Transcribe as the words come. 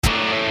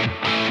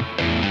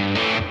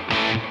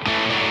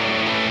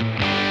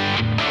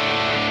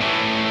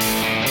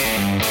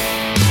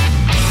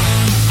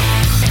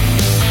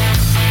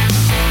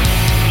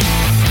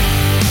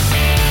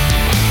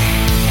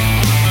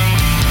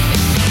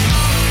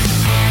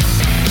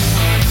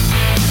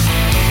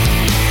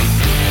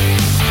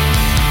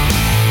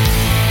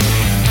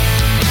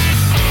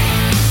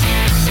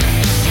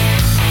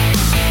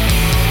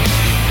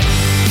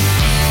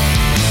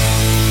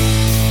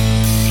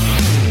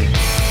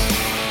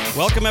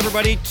Welcome,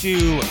 everybody,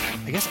 to,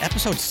 I guess,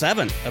 episode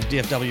 7 of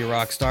DFW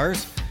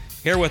Rockstars.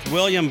 Here with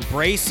William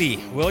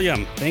Bracey.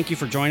 William, thank you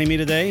for joining me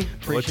today.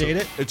 Appreciate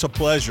it. It's a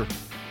pleasure.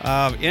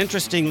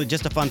 Interestingly,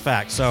 just a fun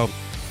fact. So,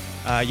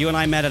 you and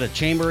I met at a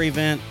chamber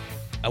event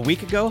a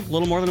week ago, a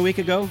little more than a week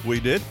ago. We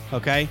did.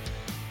 Okay.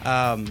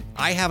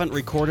 I haven't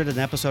recorded an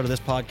episode of this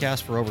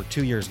podcast for over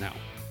 2 years now.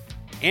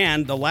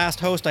 And the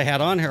last host I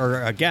had on here,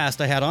 or a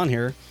guest I had on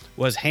here,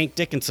 was Hank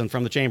Dickinson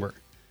from the chamber.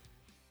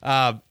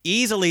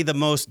 Easily the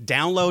most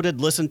downloaded,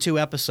 listened to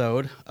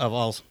episode of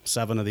all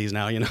 7 of these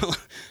now, you know.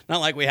 Not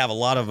like we have a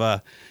lot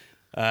of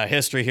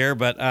history here,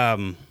 but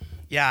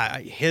yeah,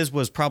 his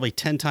was probably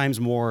 10 times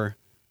more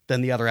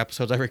than the other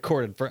episodes I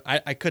recorded.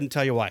 I couldn't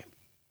tell you why.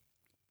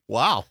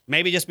 Wow.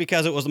 Maybe just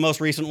because it was the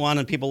most recent one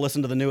and people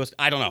listen to the newest.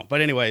 I don't know.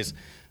 But anyways,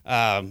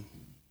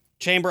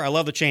 Chamber, I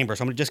love the Chamber,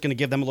 so I'm just going to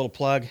give them a little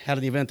plug. Had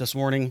the event this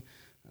morning.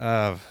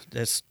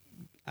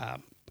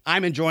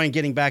 I'm enjoying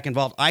getting back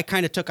involved. I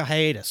kind of took a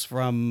hiatus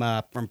from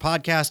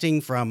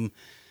podcasting, from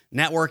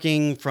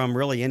networking, from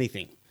really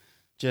anything.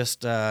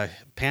 Just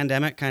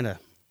pandemic kind of,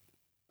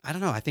 I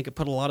don't know. I think it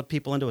put a lot of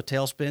people into a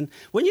tailspin.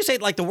 When you say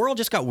like the world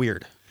just got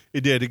weird.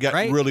 It did. It got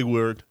right? really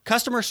weird.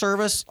 Customer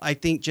service, I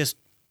think, just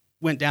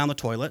went down the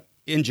toilet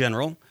in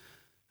general.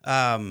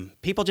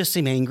 People just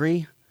seem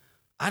angry.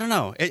 I don't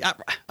know.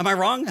 Am I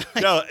wrong?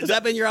 No, Has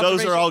that been your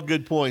observation? Those are all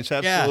good points.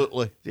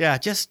 Absolutely. Yeah,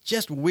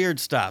 just weird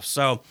stuff.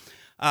 So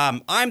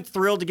I'm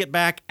thrilled to get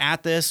back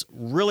at this.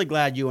 Really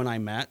glad you and I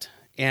met.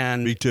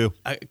 And me too.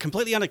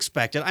 Completely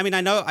unexpected. I mean,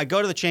 I know I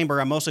go to the chamber.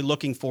 I'm mostly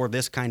looking for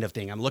this kind of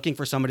thing. I'm looking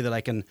for somebody that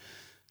I can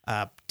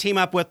team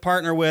up with,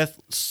 partner with,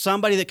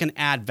 somebody that can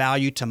add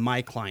value to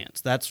my clients.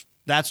 That's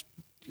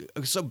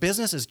so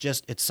business is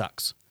just, it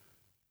sucks.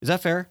 Is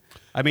that fair?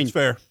 I mean, it's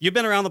fair. You've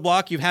been around the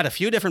block. You've had a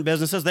few different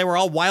businesses. They were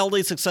all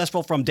wildly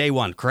successful from day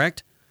one,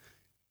 correct?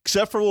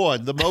 Except for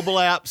one. The mobile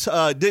apps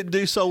didn't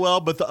do so well,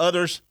 but the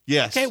others,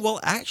 yes. Okay,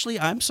 well, actually,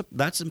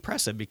 that's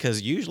impressive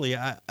because usually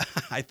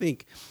I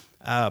think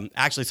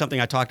actually something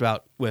I talked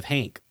about with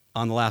Hank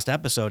on the last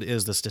episode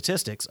is the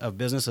statistics of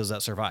businesses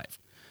that survive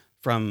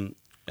from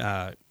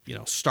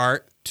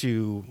start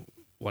to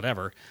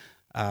whatever.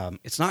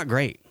 It's not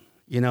great.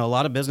 You know, a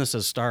lot of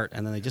businesses start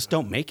and then they just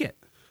don't make it.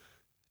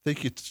 I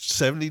think it's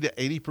 70 to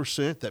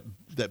 80% that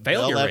failure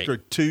bail rate after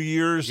 2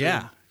 years.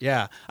 Yeah.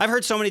 I've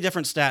heard so many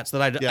different stats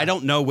that I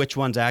don't know which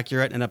one's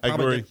accurate, and it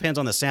probably depends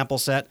on the sample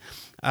set.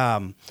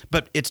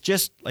 But it's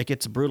just like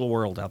it's a brutal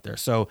world out there.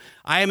 So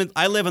I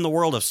live in the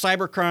world of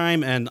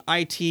cybercrime and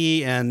IT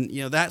and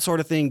that sort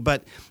of thing.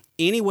 But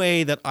any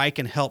way that I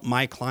can help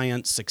my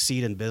clients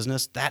succeed in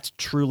business, that's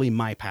truly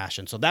my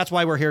passion. So that's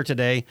why we're here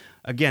today.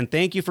 Again,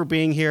 thank you for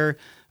being here.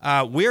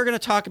 We're going to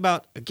talk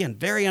about, again,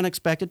 very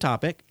unexpected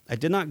topic. I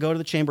did not go to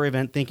the chamber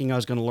event thinking I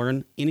was going to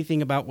learn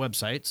anything about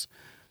websites.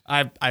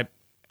 I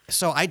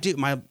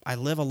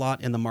live a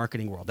lot in the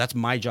marketing world. That's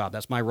my job.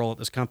 That's my role at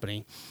this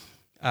company.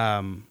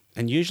 And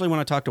usually when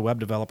I talk to web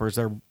developers,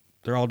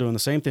 they're all doing the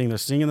same thing. They're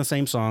singing the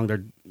same song.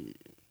 They're,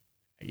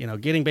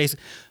 getting basic.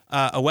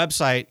 A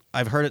website,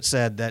 I've heard it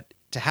said that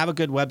to have a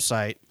good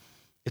website,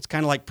 it's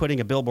kind of like putting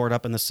a billboard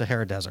up in the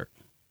Sahara Desert.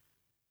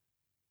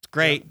 It's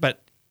great,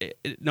 but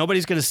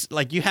nobody's going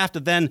to, you have to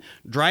then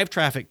drive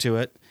traffic to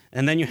it,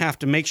 and then you have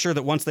to make sure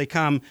that once they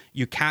come,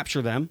 you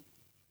capture them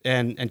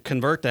and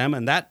convert them,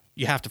 and that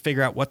you have to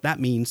figure out what that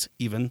means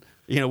even.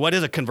 What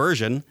is a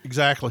conversion?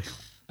 Exactly.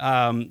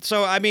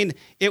 So, I mean,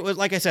 it was,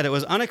 like I said, it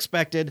was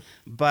unexpected,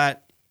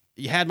 but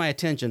you had my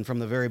attention from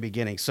the very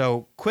beginning.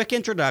 So, quick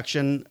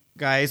introduction,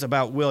 guys,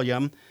 about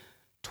William.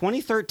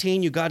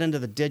 2013, you got into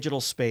the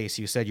digital space.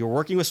 You said you were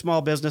working with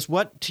small business.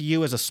 What to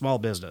you is a small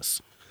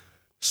business?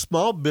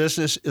 Small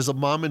business is a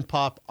mom and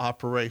pop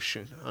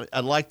operation. I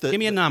like the. Give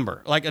me a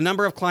number, like a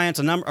number of clients,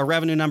 a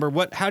revenue number.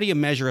 How do you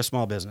measure a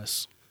small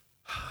business?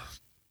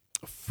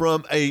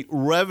 From a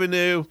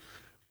revenue,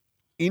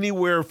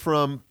 anywhere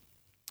from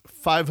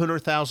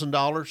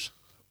 $500,000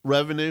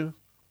 revenue,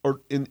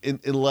 or in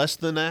less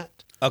than that.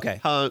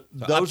 Okay. Those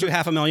up to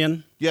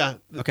 $500,000. Yeah.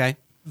 Okay.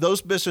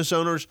 Those business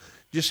owners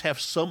just have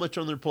so much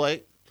on their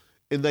plate,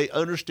 and they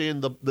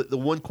understand the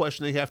one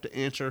question they have to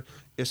answer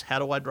is, how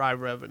do I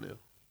drive revenue?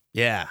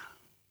 Yeah.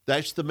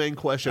 That's the main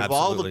question.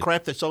 Absolutely. Of all the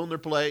crap that's on their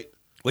plate.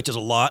 Which is a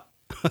lot.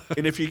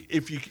 And if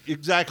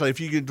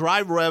you can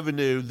drive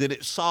revenue, then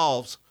it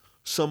solves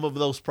some of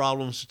those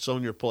problems that's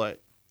on your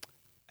plate.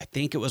 I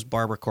think it was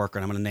Barbara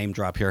Corcoran. I'm going to name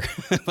drop here.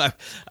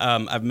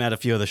 I've met a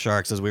few of the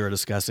sharks as we were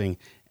discussing,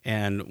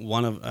 and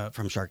one of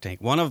from Shark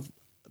Tank. One of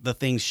the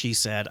things she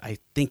said, I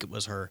think it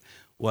was her,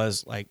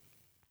 was like,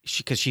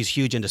 because she's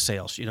huge into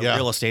sales.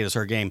 Real estate is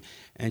her game,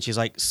 and she's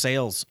like,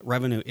 sales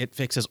revenue, it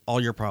fixes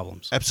all your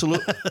problems.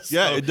 Absolutely.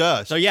 Yeah, it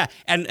does. So yeah,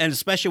 and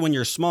especially when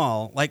you're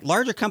small, like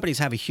larger companies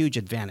have a huge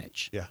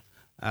advantage. Yeah.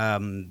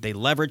 They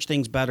leverage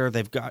things better.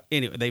 They've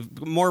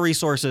more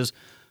resources.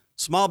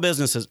 Small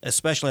businesses,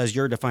 especially as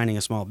you're defining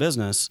a small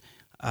business,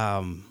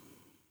 it's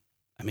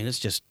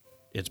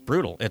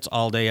brutal. It's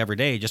all day, every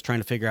day, just trying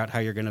to figure out how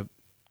you're going to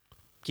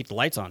keep the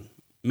lights on,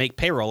 make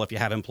payroll if you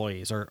have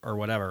employees or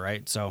whatever,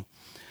 right? So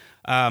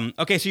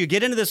Okay, so you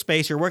get into this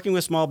space, you're working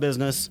with small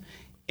business,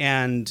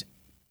 and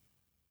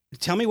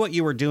tell me what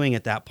you were doing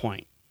at that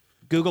point.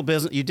 Google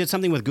Business, you did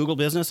something with Google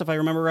Business, if I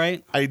remember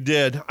right? I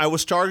did. I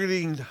was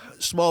targeting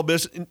small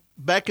business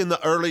back in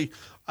the early,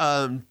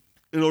 the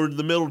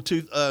middle of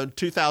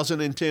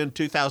 2010,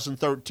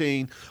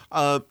 2013.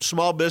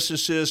 Small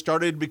businesses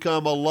started to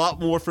become a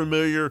lot more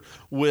familiar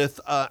with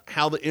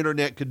how the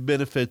internet could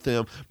benefit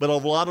them. But a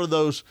lot of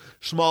those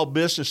small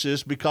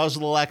businesses, because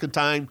of the lack of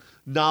time,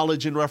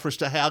 knowledge in reference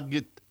to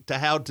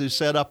how to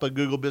set up a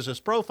Google Business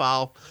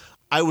profile,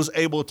 I was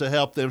able to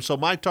help them. So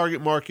my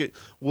target market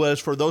was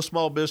for those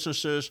small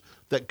businesses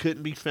that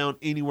couldn't be found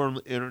anywhere on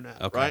the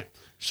internet, right?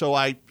 So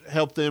I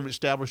helped them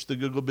establish the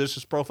Google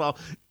Business profile.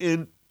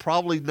 In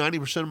probably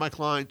 90% of my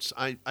clients,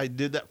 I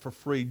did that for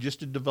free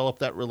just to develop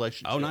that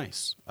relationship. Oh,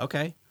 nice.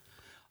 Okay.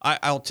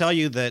 I'll tell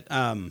you that,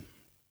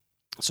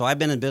 so I've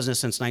been in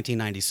business since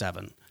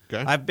 1997.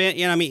 Okay. I've been,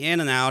 in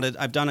and out.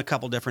 I've done a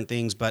couple different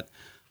things, but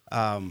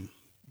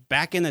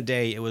back in the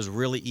day, it was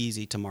really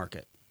easy to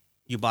market.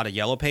 You bought a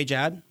Yellow Page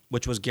ad,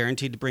 which was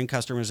guaranteed to bring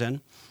customers in.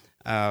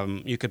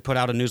 You could put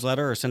out a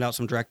newsletter or send out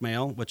some direct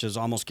mail, which is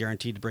almost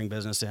guaranteed to bring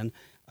business in.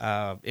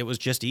 It was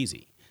just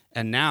easy.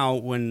 And now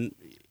when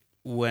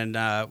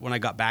I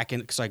got back in,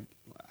 because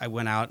I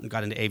went out and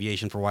got into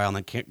aviation for a while and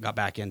then got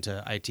back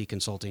into IT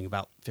consulting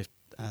about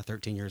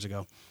 13 years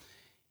ago,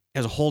 it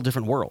was a whole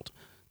different world.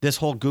 This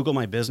whole Google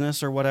My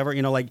Business or whatever,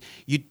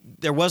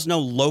 there was no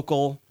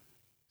local,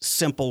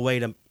 simple way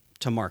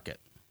to market.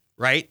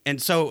 Right.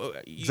 And so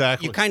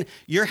exactly.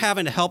 you're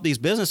having to help these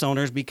business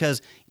owners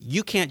because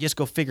you can't just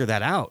go figure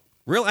that out.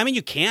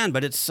 You can,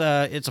 but it's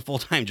a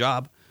full-time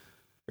job.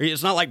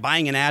 It's not like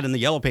buying an ad in the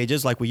Yellow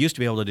Pages like we used to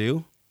be able to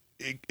do.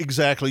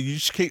 Exactly. You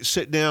just can't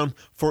sit down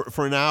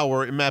for an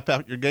hour and map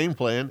out your game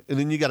plan, and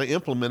then you got to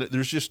implement it.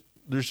 There's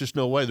just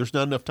no way. There's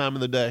not enough time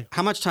in the day.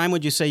 How much time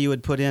would you say you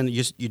would put in?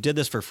 You did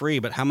this for free,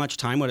 but how much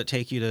time would it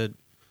take you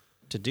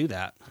to do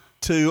that?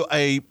 To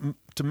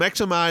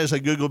maximize a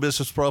Google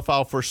Business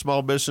profile for a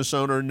small business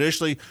owner,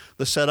 initially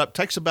the setup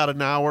takes about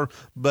an hour,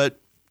 but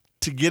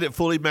to get it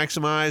fully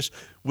maximized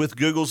with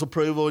Google's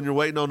approval and you're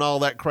waiting on all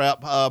that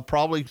crap,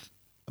 probably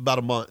about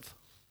a month.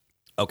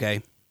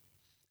 Okay.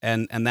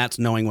 And that's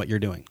knowing what you're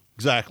doing.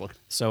 Exactly.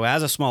 So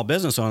as a small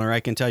business owner,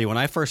 I can tell you when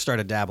I first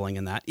started dabbling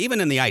in that, even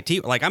in the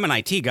IT, like I'm an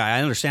IT guy,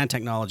 I understand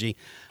technology.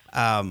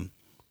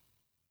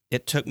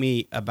 It took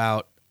me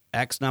about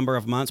X number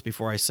of months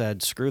before I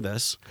said, screw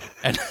this.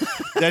 And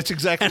that's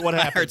exactly what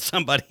happened. I hired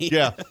somebody.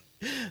 Yeah.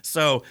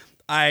 So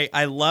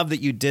I love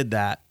that you did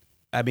that.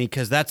 I mean,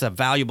 because that's a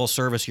valuable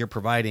service you're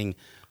providing.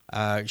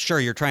 Sure,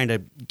 you're trying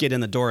to get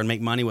in the door and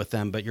make money with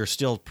them, but you're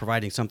still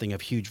providing something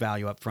of huge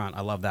value up front.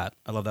 I love that.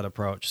 I love that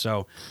approach.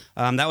 So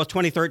that was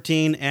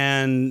 2013,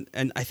 and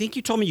I think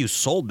you told me you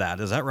sold that.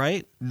 Is that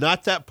right?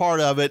 Not that part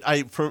of it.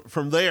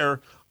 From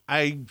there,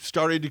 I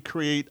started to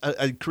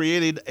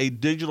created a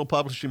digital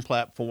publishing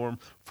platform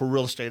for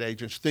real estate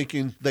agents,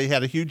 thinking they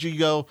had a huge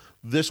ego.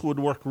 This would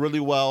work really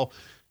well.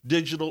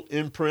 Digital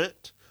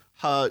imprint.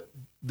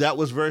 That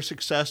was very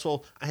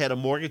successful. I had a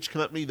mortgage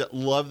company that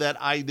loved that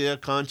idea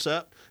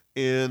concept,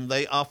 and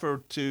they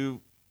offered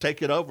to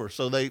take it over.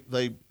 So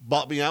they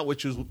bought me out,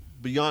 which was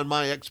beyond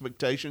my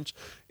expectations,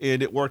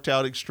 and it worked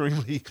out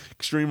extremely,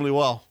 extremely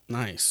well.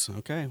 Nice.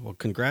 Okay. Well,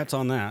 congrats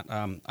on that.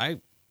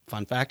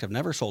 Fun fact, I've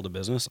never sold a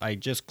business. I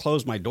just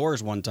closed my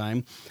doors one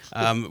time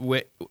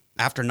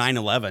after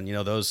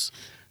 9/11. Those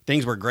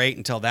things were great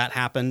until that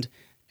happened,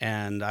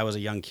 and I was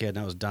a young kid, and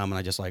I was dumb, and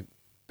I just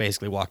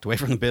basically walked away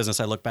from the business.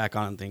 I look back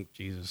on it and think,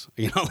 Jesus,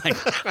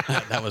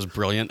 that was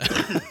brilliant.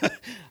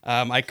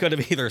 I could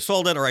have either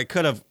sold it or I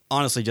could have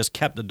honestly just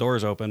kept the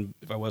doors open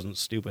if I wasn't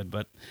stupid.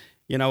 But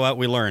you know what?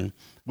 We learn.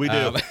 We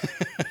do.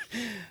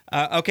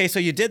 Okay, so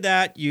you did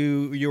that.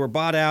 You were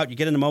bought out. You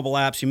get into mobile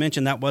apps. You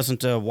mentioned that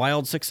wasn't a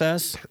wild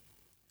success.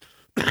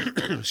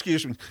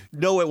 Excuse me.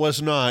 No, it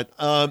was not.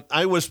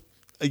 I was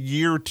a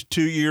year to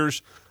 2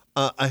 years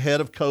ahead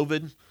of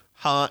COVID.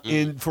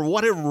 And for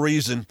whatever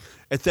reason,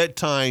 at that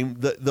time,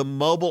 the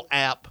mobile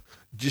app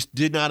just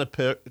did not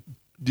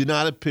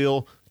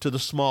appeal to the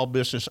small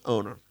business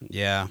owner.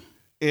 Yeah.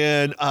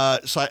 And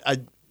so I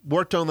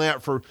worked on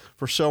that for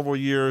several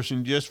years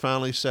and just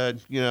finally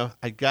said,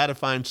 I got to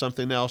find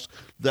something else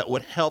that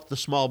would help the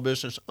small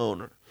business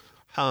owner.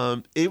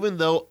 Even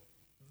though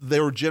they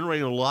were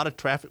generating a lot of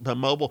traffic by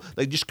mobile,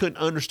 they just couldn't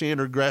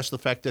understand or grasp the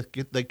fact that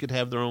they could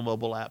have their own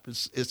mobile app.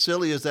 As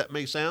silly as that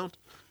may sound,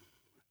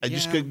 I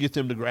just couldn't get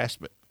them to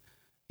grasp it.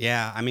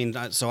 Yeah, I mean,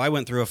 so I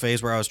went through a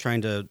phase where I was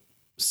trying to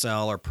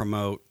sell or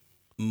promote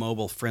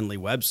mobile-friendly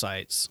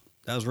websites.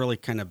 That was really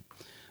kind of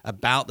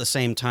about the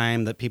same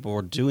time that people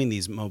were doing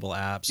these mobile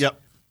apps.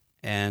 Yep.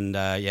 And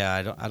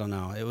I don't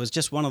know. It was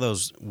just one of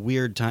those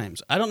weird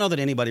times. I don't know that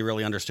anybody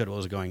really understood what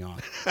was going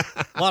on.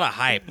 A lot of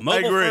hype,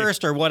 mobile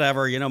first or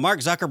whatever. Mark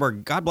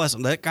Zuckerberg, God bless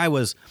him. That guy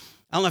was.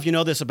 I don't know if you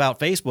know this about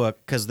Facebook,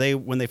 because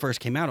when they first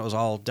came out, it was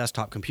all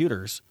desktop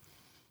computers.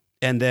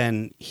 And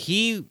then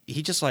he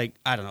just like,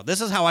 I don't know. This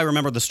is how I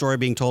remember the story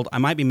being told. I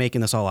might be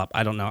making this all up.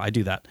 I don't know. I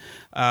do that.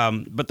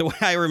 But the way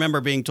I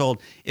remember being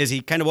told is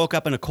he kind of woke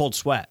up in a cold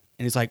sweat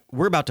and he's like,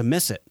 we're about to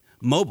miss it.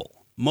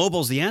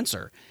 Mobile's the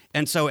answer.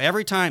 And so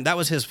every time, that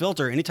was his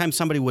filter. Anytime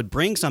somebody would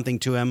bring something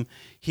to him,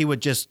 he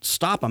would just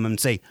stop them and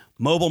say,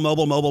 mobile.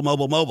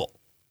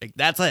 Like,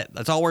 that's it.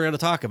 That's all we're going to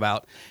talk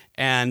about.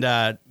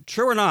 And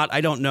true or not, I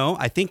don't know.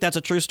 I think that's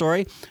a true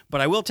story. But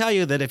I will tell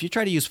you that if you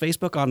try to use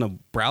Facebook on the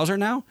browser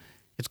now,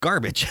 it's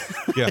garbage.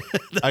 Yeah,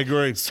 I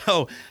agree.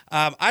 So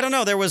I don't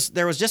know. There was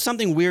just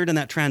something weird in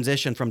that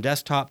transition from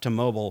desktop to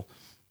mobile.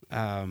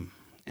 And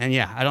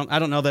yeah, I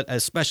don't know that,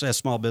 especially as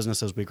small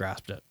businesses, we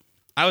grasped it.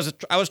 I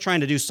was trying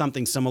to do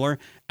something similar,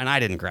 and I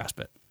didn't grasp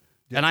it,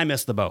 and I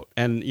missed the boat.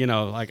 And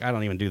like, I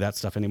don't even do that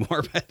stuff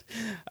anymore. But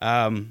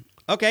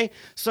okay,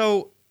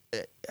 so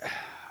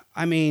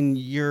I mean,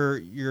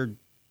 you're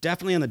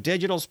definitely in the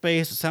digital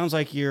space. It sounds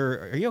like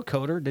are you a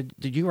coder?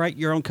 Did you write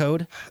your own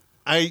code?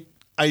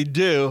 I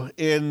do,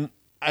 and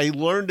I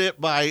learned it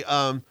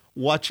by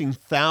watching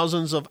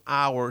thousands of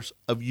hours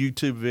of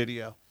YouTube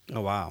video.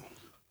 Oh, wow.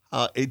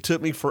 It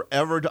took me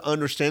forever to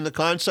understand the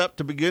concept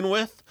to begin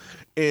with,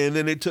 and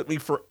then it took me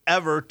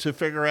forever to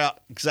figure out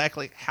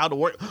exactly how to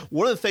work.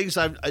 One of the things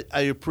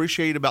I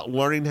appreciate about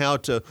learning how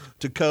to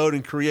code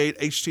and create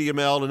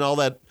HTML and all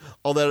that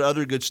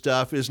other good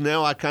stuff is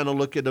now I kind of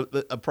look at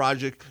a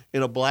project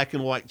in a black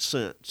and white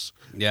sense.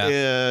 Yeah.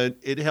 And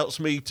it helps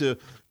me to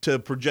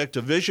project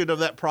a vision of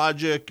that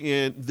project,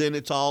 and then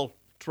it's all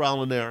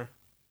trial and error.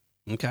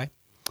 Okay.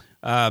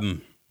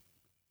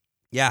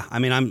 Yeah, I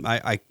mean,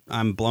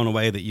 I'm blown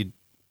away that you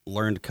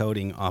learned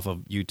coding off of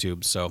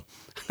YouTube. So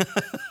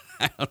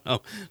I don't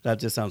know. That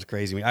just sounds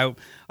crazy to me.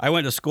 I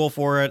went to school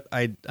for it.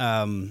 I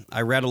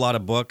read a lot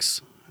of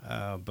books,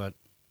 but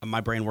my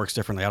brain works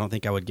differently. I don't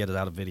think I would get it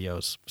out of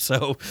videos.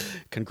 So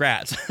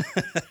congrats.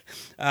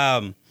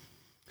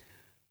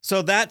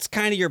 So that's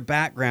kind of your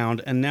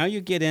background, and now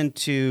you get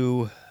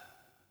into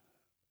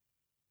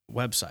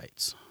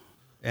websites.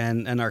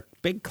 And our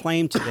big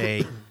claim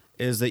today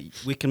is that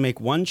we can make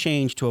one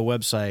change to a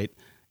website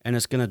and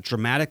it's going to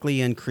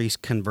dramatically increase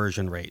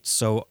conversion rates.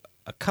 So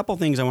a couple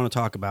things I want to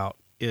talk about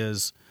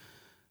is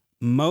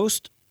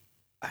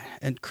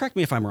and correct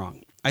me if I'm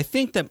wrong, I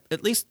think that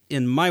at least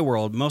in my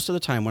world, most of the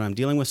time when I'm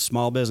dealing with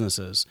small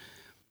businesses,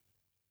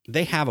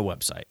 they have a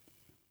website.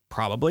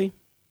 Probably.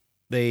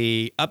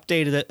 They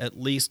updated it at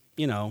least,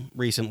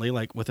 recently,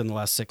 like within the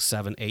last 6,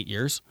 7, 8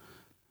 years.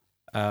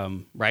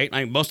 Right?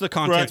 I mean, most of the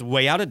content's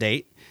way out of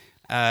date.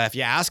 If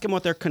you ask them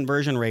what their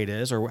conversion rate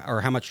is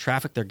or how much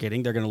traffic they're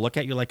getting, they're going to look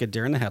at you like a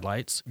deer in the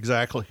headlights.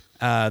 Exactly.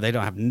 They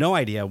don't have no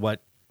idea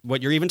what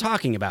you're even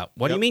talking about.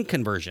 What do you mean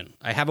conversion?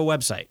 I have a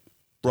website.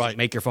 Does it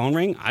make your phone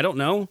ring? I don't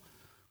know.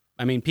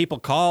 I mean, people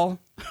call,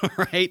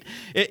 right?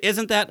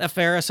 Isn't that a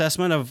fair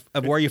assessment of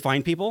where you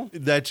find people?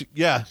 That's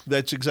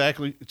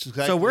exactly.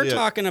 So we're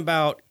talking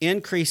about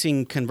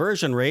increasing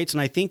conversion rates,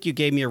 and I think you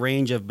gave me a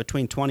range of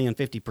between 20 and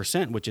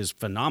 50%, which is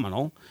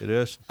phenomenal. It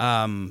is.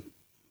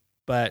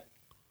 But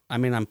I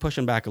mean, I'm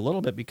pushing back a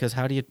little bit because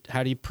how do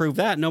you prove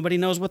that? Nobody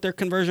knows what their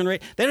conversion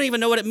rate. They don't even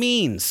know what it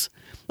means.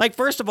 Like,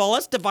 first of all,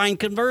 let's define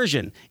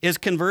conversion. Is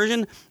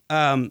conversion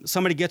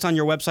somebody gets on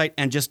your website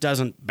and just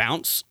doesn't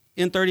bounce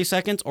in 30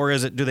 seconds? Or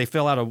do they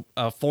fill out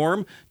a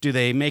form? Do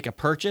they make a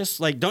purchase?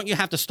 Like, don't you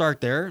have to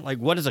start there? Like,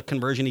 what does a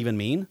conversion even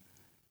mean?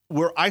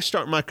 Where I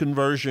start my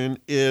conversion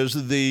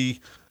is the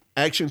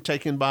action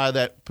taken by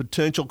that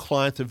potential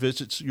client that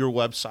visits your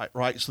website,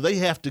 right? So they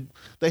have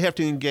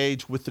to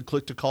engage with the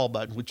click to call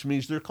button, which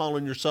means they're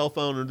calling your cell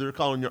phone or they're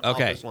calling your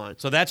office line.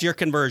 So that's your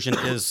conversion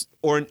is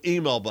or an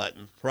email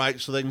button, right?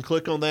 So they can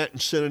click on that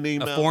and send an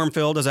email. A form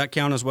fill, does that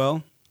count as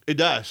well? It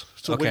does.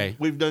 So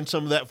we've done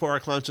some of that for our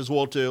clients as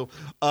well too.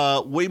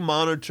 We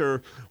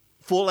monitor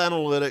full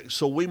analytics,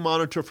 so we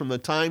monitor from the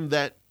time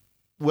that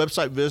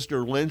website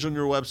visitor lands on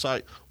your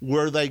website,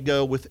 where they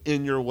go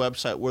within your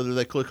website, whether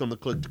they click on the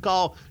click to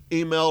call,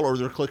 email, or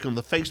they're clicking on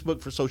the Facebook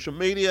for social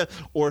media,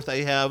 or if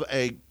they have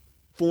a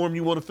form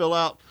you want to fill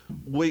out,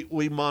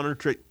 we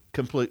monitor it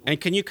completely. And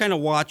can you kind of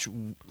watch,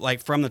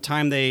 like, from the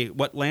time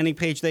what landing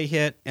page they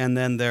hit and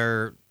then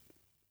their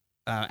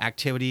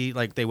activity,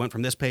 like they went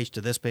from this page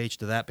to this page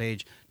to that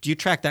page? Do you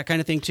track that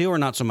kind of thing too, or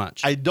not so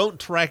much? I don't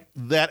track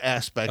that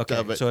aspect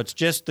of it. So it's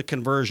just the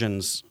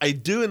conversions. I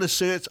do, in a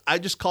sense. I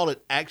just call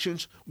it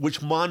actions,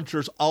 which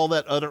monitors all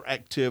that other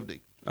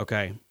activity.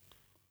 Okay.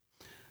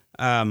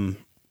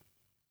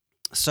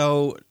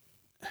 So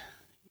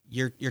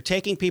you're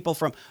taking people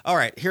from. All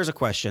right. Here's a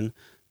question,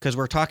 because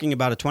we're talking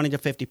about a 20 to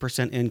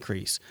 50%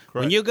 increase. Correct.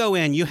 When you go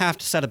in, you have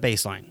to set a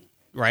baseline,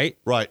 right?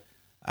 Right.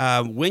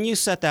 When you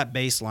set that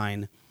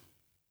baseline,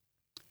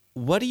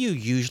 what do you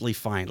usually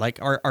find? Like,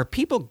 are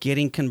people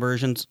getting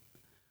conversions?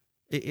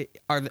 Is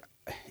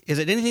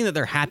it anything that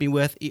they're happy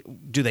with?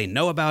 Do they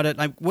know about it?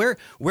 Like, where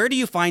do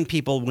you find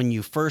people when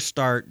you first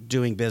start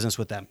doing business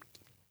with them?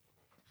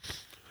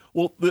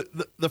 Well,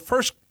 the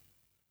first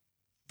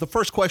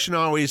question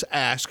I always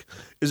ask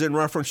is in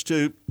reference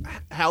to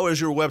how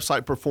is your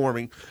website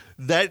performing.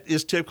 that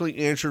is typically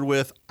answered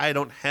with, I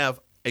don't have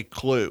a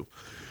clue.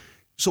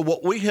 So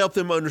what we help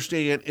them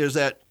understand is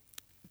that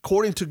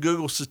according to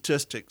Google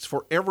statistics,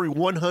 for every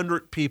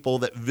 100 people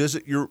that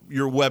visit your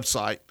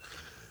website,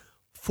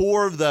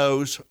 4 of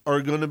those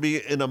are going to be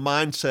in a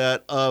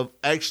mindset of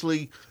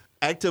actually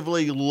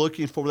actively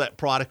looking for that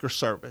product or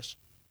service.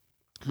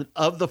 And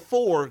of the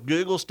 4,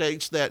 Google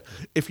states that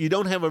if you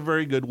don't have a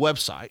very good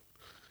website,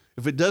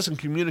 if it doesn't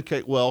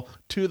communicate well,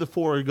 2 of the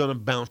 4 are going to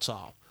bounce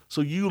off.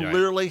 So you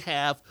literally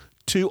have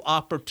 2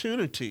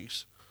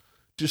 opportunities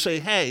to say,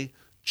 hey,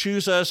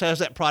 choose us as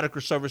that product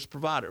or service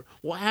provider.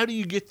 Well, how do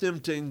you get them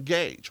to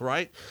engage,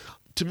 right?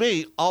 To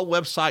me, all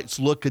websites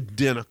look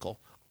identical.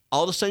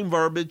 All the same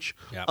verbiage.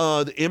 Yep.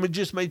 The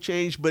images may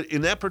change, but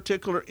in that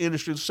particular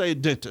industry, let's say a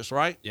dentist,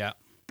 right? Yeah.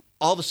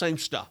 All the same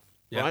stuff,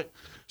 right?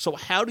 So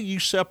how do you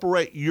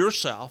separate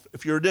yourself,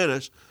 if you're a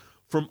dentist,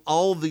 from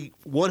all the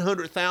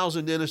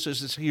 100,000 dentists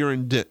that's here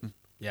in Denton?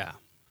 Yeah.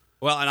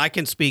 Well, and I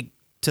can speak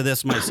to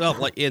this myself.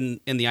 Like in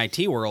the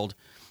IT world,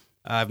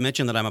 I've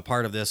mentioned that I'm a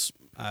part of this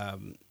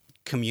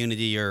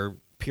community or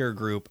peer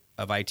group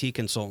of IT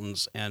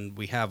consultants, and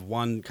we have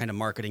one kind of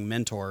marketing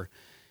mentor,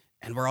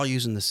 and we're all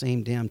using the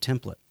same damn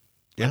template,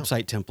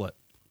 website template,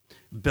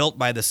 built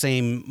by the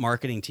same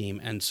marketing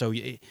team. And so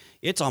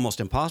it's almost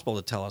impossible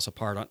to tell us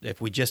apart if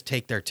we just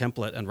take their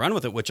template and run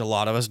with it, which a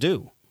lot of us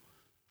do.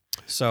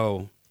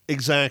 So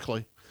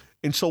exactly.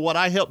 And so what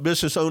I help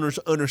business owners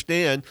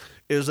understand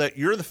is that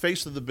you're the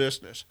face of the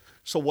business.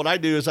 So what I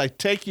do is I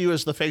take you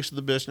as the face of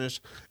the business,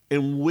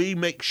 and we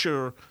make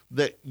sure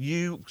that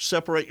you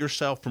separate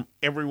yourself from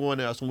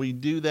everyone else. And we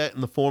do that in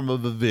the form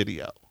of a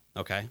video.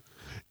 Okay.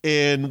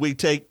 And we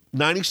take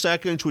 90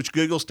 seconds, which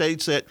Google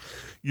states that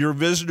your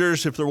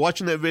visitors, if they're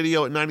watching that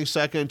video at 90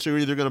 seconds, are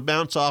either going to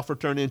bounce off or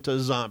turn into a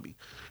zombie.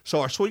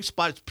 So our sweet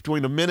spot's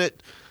between a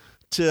minute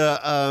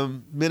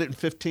to minute and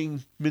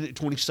 15, minute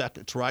 20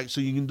 seconds, right? So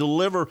you can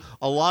deliver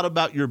a lot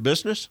about your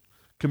business,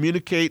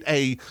 communicate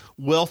a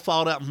well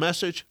thought out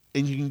message,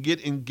 and you can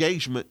get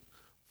engagement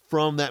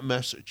from that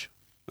message.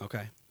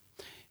 Okay.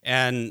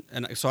 And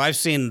so I've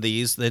seen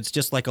these. It's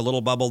just like a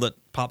little bubble that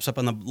pops up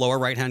on the lower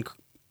right-hand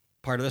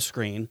part of the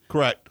screen.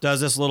 Correct.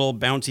 Does this little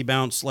bouncy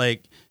bounce,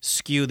 like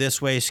skew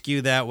this way,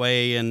 skew that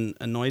way, and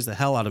annoys the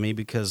hell out of me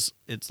because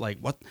it's like,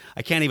 what?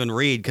 I can't even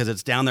read because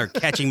it's down there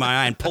catching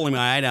my eye and pulling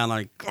my eye down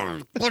like,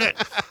 put it.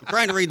 I'm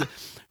trying to read.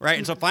 Right.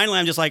 And so finally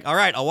I'm just like, all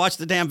right, I'll watch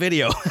the damn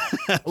video.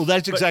 Well,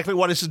 that's exactly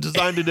what it's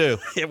designed to do.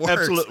 It works.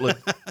 Absolutely.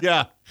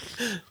 Yeah.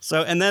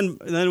 So, and then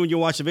when you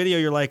watch the video,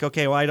 you're like,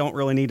 okay, well, I don't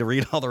really need to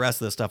read all the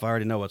rest of this stuff. I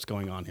already know what's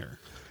going on here.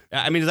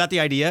 I mean, is that the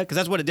idea? Because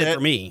that's what it did for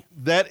me.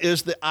 That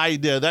is the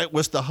idea. That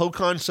was the whole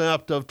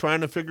concept of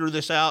trying to figure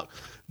this out,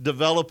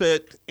 develop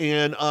it,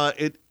 and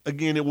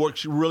it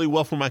works really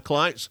well for my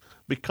clients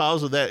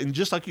because of that. And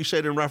just like you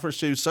said in reference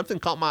to something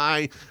caught my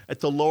eye at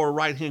the lower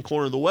right-hand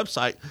corner of the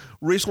website,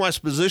 reason why it's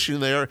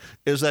positioned there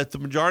is that the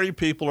majority of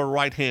people are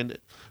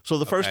right-handed. So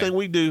the first thing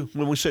we do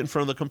when we sit in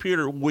front of the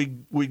computer, we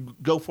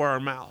go for our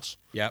mouse.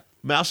 Yep.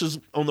 Mouse is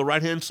on the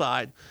right-hand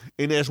side,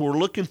 and as we're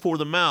looking for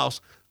the mouse,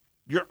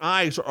 your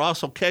eyes are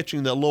also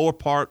catching the lower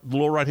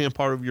right-hand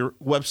part of your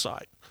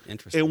website.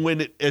 Interesting. And when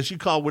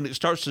it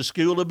starts to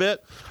skew a little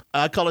bit,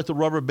 I call it the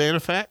rubber band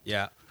effect.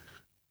 Yeah.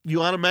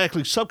 You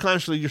automatically,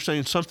 subconsciously, you're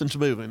saying something's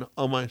moving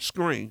on my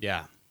screen.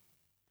 Yeah.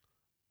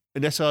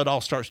 And that's how it all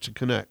starts to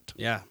connect.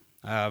 Yeah.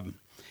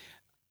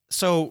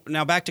 So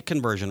now back to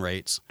conversion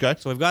rates. Okay.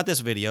 So we've got this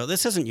video.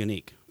 This isn't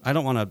unique. I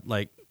don't want to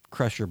like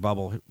crush your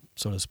bubble,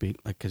 so to speak,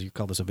 like because you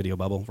call this a video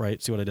bubble,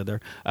 right? See what I did there?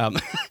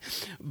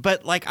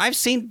 But like I've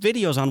seen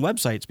videos on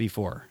websites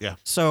before. Yeah.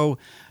 So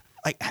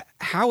like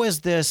how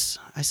is this?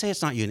 I say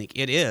it's not unique.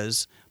 It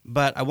is,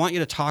 but I want you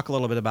to talk a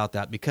little bit about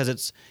that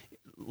because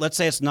let's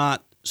say it's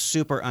not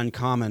super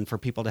uncommon for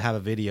people to have a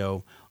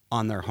video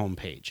on their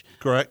homepage.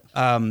 Correct.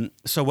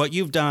 So what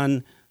you've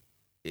done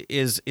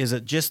is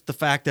it just the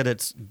fact that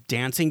it's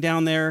dancing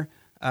down there?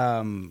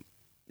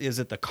 Is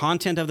it the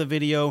content of the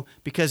video?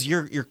 Because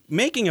you're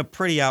making a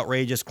pretty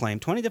outrageous claim.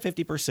 20 to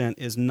 50%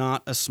 is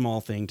not a small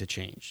thing to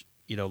change.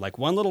 You know, like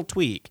one little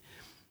tweak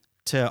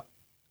to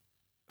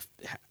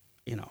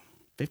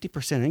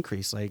 50%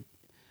 increase, like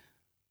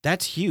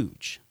that's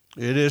huge.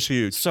 It is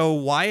huge. So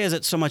why is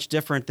it so much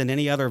different than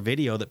any other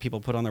video that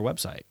people put on their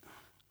website?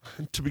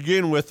 To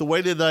begin with, the way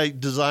that I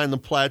design the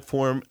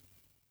platform,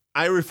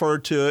 I refer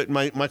to it,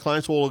 my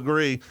clients will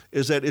agree,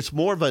 is that it's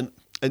more of an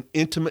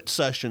intimate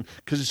session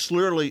because it's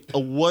literally a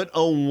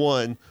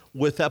one-on-one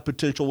with that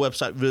potential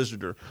website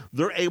visitor.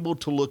 They're able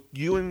to look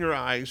you in your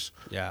eyes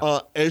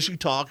as you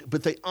talk,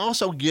 but they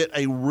also get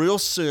a real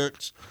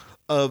sense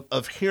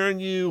of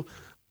hearing you,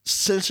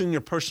 sensing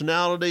your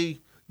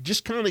personality,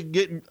 just kind of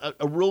getting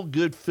a real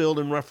good feel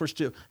in reference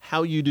to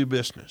how you do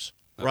business,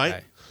 right?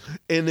 Okay.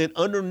 And then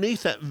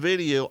underneath that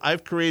video,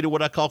 I've created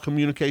what I call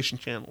communication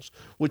channels,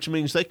 which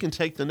means they can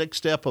take the next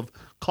step of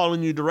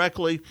calling you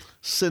directly,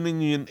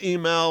 sending you an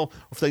email,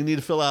 if they need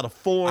to fill out a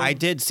form. I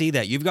did see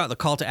that. You've got the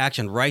call to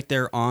action right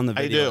there on the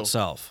video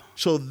itself.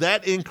 So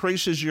that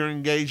increases your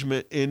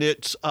engagement, and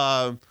it's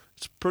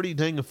it's pretty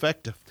dang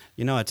effective.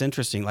 You know, it's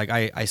interesting. Like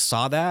I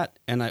saw that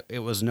and it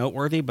was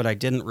noteworthy, but I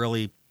didn't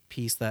really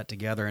piece that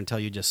together until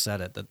you just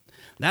said it.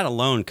 That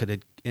alone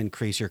could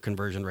increase your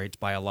conversion rates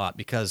by a lot,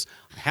 because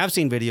I have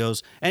seen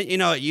videos, and you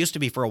know, it used to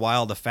be for a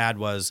while the fad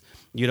was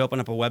you'd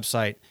open up a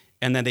website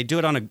and then they do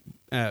it on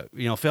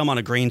a film on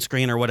a green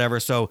screen or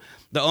whatever. So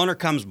the owner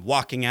comes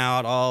walking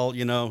out all,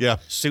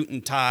 suit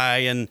and tie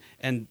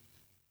and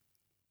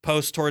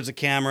post towards the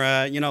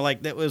camera,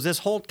 like that was this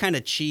whole kind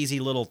of cheesy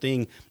little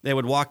thing. They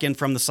would walk in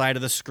from the side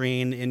of the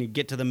screen and you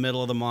get to the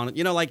middle of the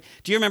monitor, like,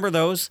 do you remember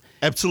those?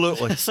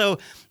 Absolutely. So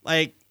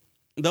like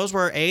those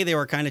were A, they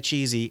were kind of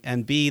cheesy,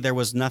 and B, there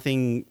was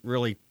nothing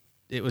really,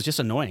 it was just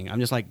annoying. I'm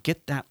just like,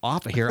 get that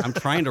off of here. I'm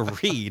trying to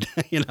read,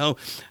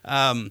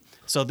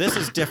 So this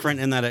is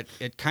different in that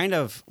it kind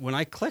of, when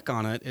I click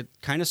on it, it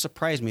kind of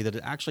surprised me that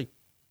it actually,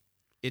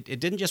 it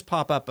didn't just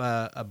pop up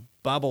a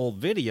bubble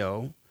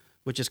video,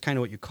 which is kind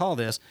of what you call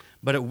this,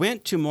 but it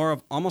went to more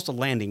of almost a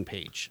landing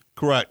page.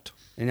 Correct.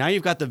 And now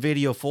you've got the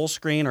video full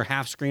screen or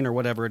half screen or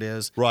whatever it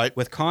is. Right.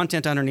 With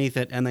content underneath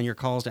it, and then your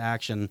calls to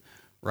action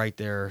right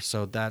there.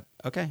 So that,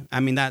 okay. I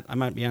mean, that I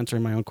might be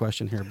answering my own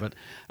question here, but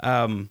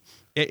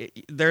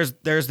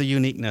there's the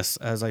uniqueness.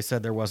 As I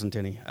said, there wasn't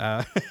any.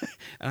 And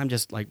I'm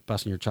just like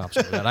busting your chops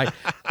over that.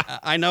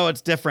 I know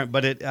it's different,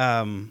 but it,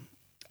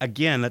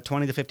 again, that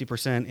 20 to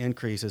 50%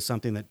 increase is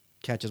something that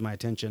catches my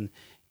attention,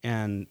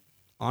 and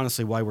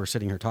honestly why we're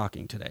sitting here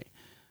talking today.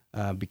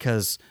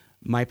 Because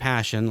my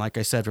passion, like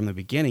I said from the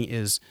beginning,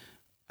 is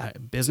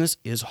business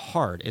is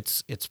hard.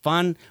 It's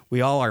fun.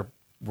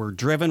 We're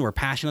driven. We're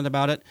passionate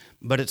about it.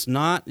 But it's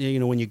not,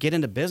 when you get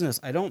into business,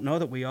 I don't know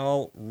that we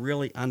all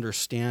really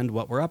understand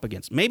what we're up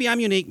against. Maybe I'm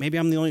unique. Maybe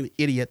I'm the only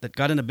idiot that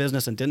got into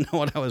business and didn't know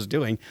what I was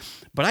doing.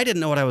 But I didn't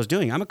know what I was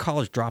doing. I'm a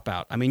college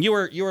dropout. I mean, you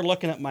were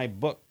looking at my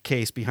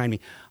bookcase behind me.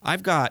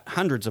 I've got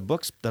hundreds of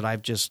books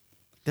that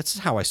this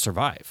is how I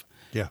survive.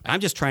 Yeah. I'm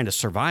just trying to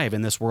survive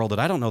in this world that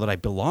I don't know that I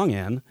belong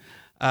in.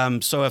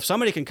 So if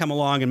somebody can come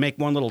along and make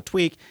one little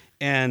tweak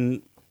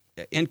and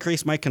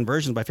increase my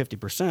conversions by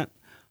 50%,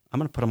 I'm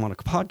going to put them on a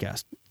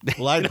podcast.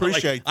 Well, I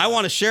appreciate I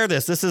want to share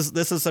this. This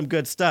is some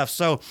good stuff.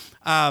 So,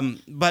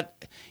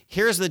 but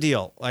here's the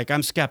deal. Like,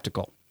 I'm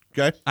skeptical.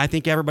 Okay. I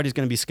think everybody's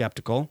going to be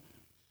skeptical.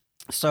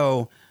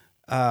 So,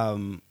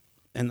 and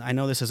I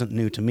know this isn't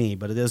new to me,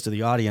 but it is to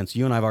the audience.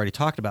 You and I have already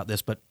talked about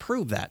this, but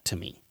prove that to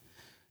me.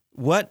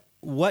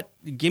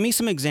 Give me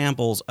some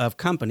examples of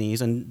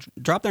companies, and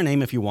drop their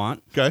name if you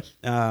want. Okay.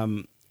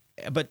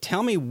 But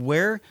tell me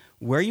where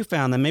you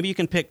found them. Maybe you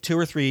can pick 2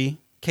 or 3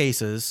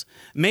 cases,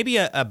 maybe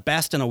a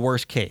best and a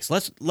worst case.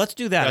 Let's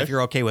do that if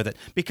you're okay with it,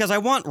 because I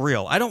want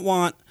real. I don't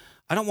want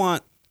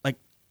like,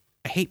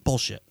 I hate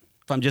bullshit.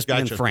 If I'm just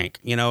being frank,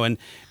 and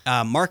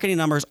marketing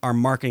numbers are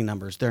marketing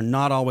numbers. They're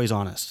not always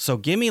honest. So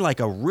give me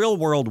like a real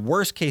world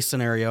worst case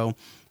scenario,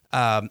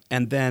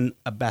 and then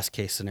a best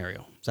case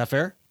scenario. Is that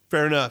fair?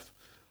 Fair enough.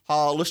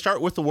 Let's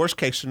start with the worst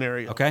case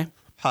scenario. Okay.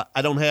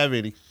 I don't have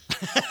any.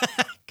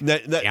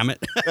 Damn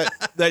it.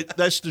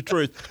 That's the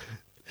truth.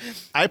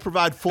 I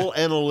provide full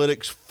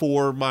analytics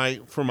for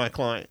my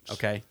clients.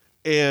 Okay.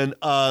 And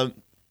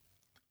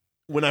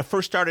when I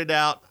first started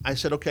out, I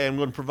said, okay, I'm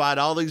going to provide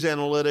all these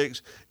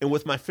analytics. And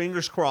with my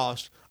fingers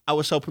crossed, I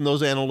was hoping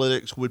those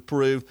analytics would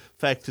prove the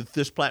fact that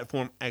this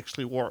platform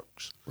actually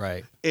works.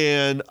 Right.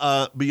 And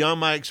beyond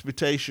my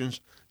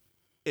expectations,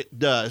 it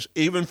does.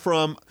 Even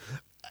from,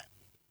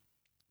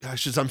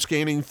 as I'm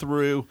scanning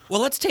through.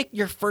 Well, let's take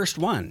your first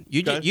one.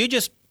 You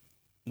just,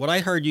 what I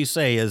heard you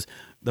say is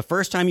the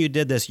first time you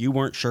did this, you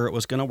weren't sure it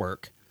was going to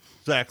work.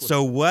 Exactly.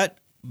 So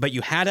but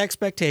you had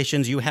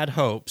expectations, you had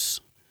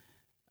hopes,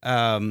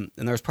 and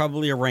there's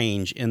probably a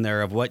range in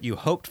there of what you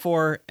hoped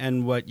for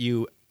and what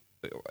you,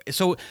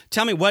 so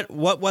tell me, what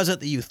was it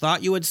that you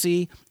thought you would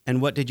see,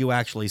 and what did you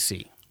actually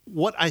see?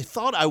 What I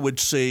thought I would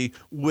see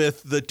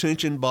with the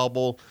Tension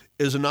Bubble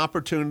is an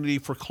opportunity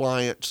for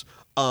clients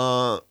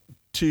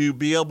to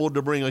be able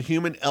to bring a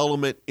human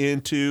element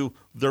into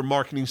their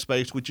marketing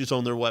space, which is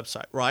on their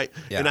website, right?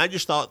 Yeah. And I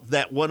just thought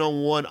that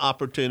one-on-one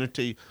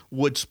opportunity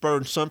would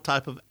spur some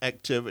type of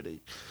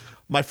activity.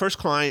 My first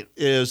client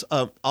is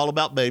All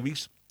About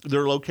Babies.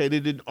 They're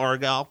located in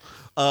Argyle.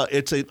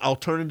 It's an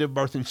alternative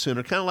birthing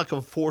center, kind of like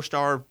a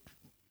 4-star,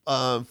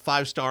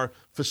 5-star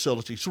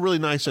facility. It's really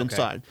nice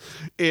inside.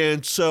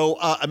 And so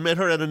I met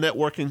her at a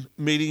networking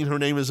meeting. Her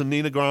name is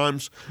Anina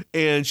Grimes.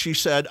 And she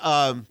said,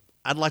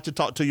 I'd like to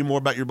talk to you more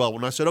about your bubble.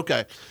 And I said,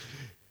 okay.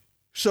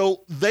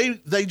 So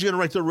they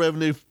generate their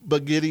revenue by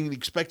getting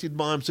expected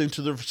moms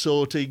into their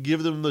facility,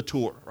 give them the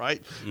tour,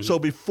 right? Mm-hmm. So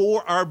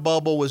before our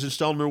bubble was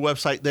installed on their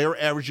website, they were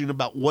averaging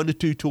about 1 to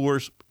 2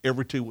 tours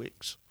every 2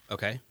 weeks.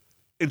 Okay.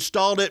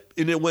 Installed it,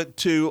 and it went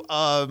to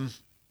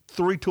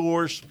 3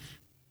 tours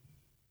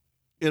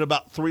in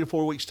about 3 to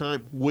 4 weeks'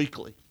 time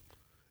weekly.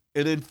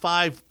 And then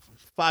five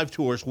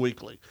tours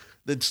weekly.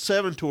 Then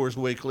 7 tours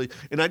weekly.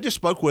 And I just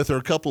spoke with her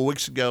a couple of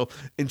weeks ago,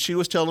 and she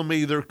was telling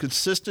me they're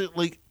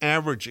consistently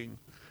averaging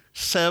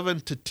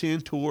 7 to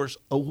 10 tours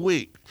a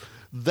week.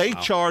 They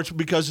charge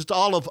because it's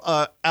all of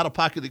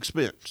out-of-pocket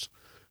expense.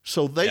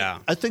 So Yeah.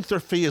 I think their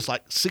fee is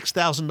like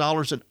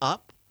 $6,000 and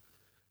up.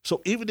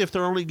 So even if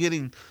they're only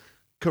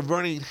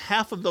converting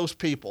half of those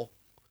people,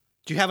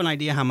 Do you have an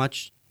idea how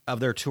much of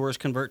their tours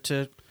convert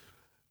to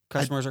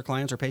customers or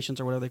clients or patients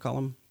or whatever they call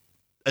them?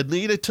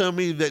 Anita told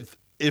me that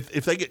if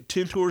they get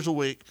 10 tours a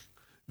week,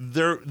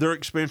 they're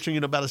experiencing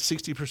about a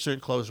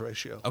 60% close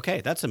ratio.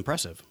 Okay, that's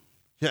impressive.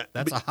 Yeah,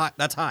 That's high.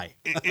 That's high.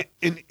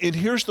 and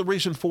here's the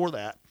reason for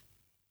that.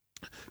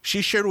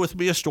 She shared with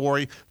me a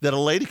story that a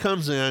lady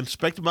comes in,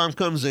 Spectre Bomb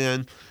comes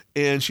in,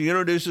 and she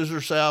introduces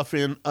herself,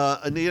 and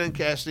Anita and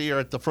Cassidy are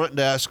at the front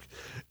desk.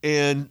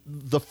 And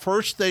the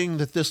first thing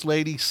that this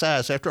lady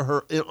says after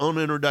her own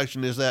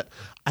introduction is that,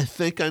 I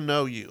think I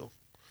know you.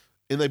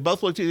 And they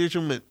both looked at each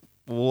other and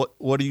went,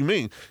 what do you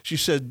mean? She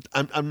said,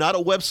 I'm not a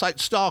website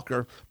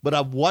stalker, but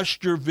I've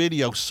watched your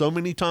video so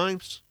many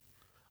times.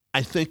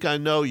 I think I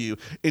know you.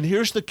 And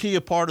here's the key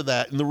part of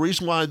that. And the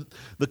reason why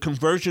the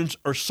conversions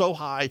are so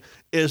high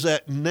is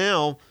that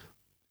now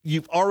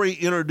you've already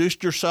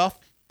introduced yourself,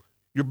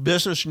 your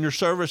business, and your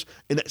service.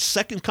 And that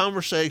second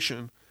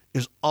conversation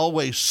is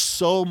always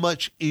so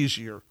much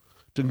easier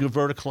to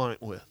convert a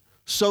client with.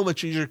 So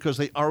much easier because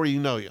they already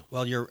know you.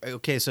 Well, you're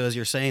okay. So as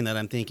you're saying that,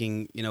 I'm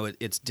thinking,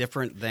 it's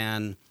different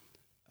than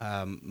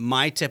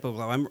my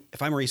typical.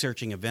 If I'm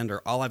researching a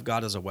vendor, all I've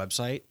got is a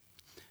website,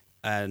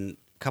 and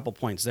couple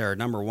points there.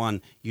 Number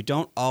one, you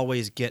don't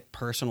always get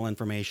personal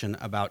information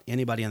about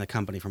anybody in the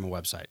company from a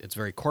website. It's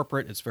very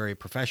corporate. It's very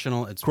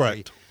professional. It's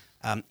Correct.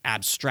 very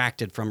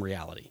abstracted from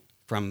reality,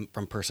 from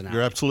personality.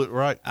 You're absolutely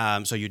right.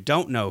 So you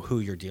don't know who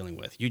you're dealing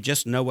with. You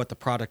just know what the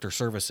product or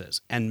service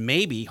is. And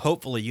maybe,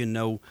 hopefully, you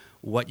know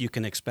what you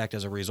can expect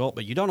as a result,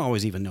 but you don't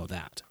always even know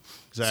that.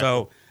 Exactly.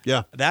 So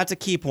yeah, that's a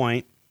key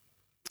point.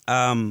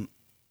 So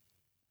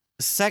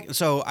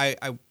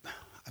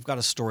I've got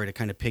a story to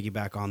kind of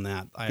piggyback on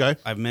that. Okay.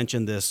 I've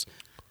mentioned this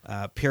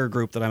peer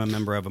group that I'm a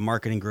member of, a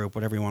marketing group,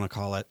 whatever you want to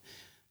call it.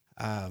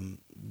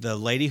 The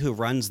lady who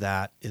runs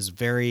that is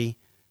very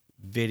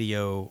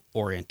video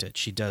oriented.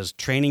 She does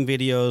training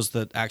videos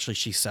that actually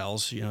she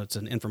sells. It's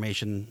an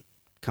information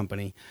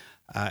company,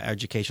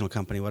 educational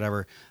company,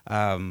 whatever.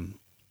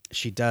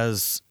 She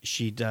does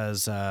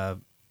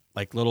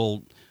like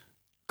little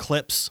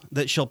clips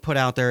that she'll put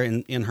out there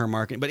in her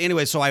marketing. But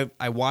anyway, so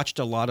I watched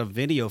a lot of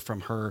video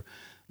from her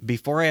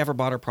before I ever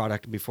bought her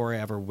product, before I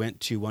ever went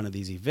to one of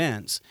these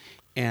events,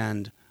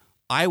 and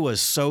I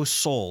was so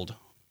sold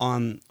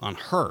on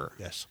her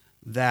yes,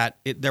 that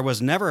there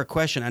was never a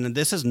question. And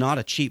this is not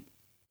a cheap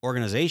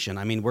organization.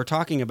 I mean, we're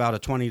talking about a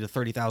 $20,000 to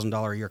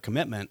 $30,000 a year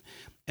commitment,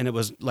 and it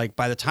was like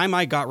by the time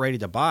I got ready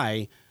to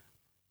buy,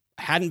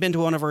 I hadn't been to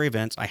one of her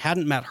events. I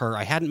hadn't met her.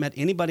 I hadn't met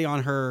anybody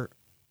on her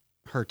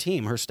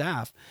team, her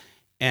staff.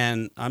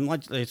 And I'm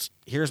like,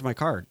 here's my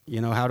card.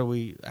 How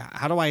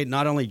do I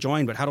not only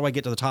join, but how do I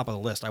get to the top of the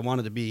list? I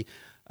wanted to be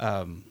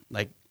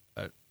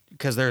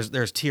because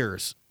there's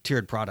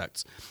tiered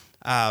products.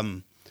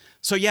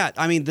 So yeah,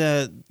 I mean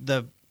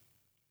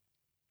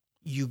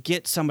you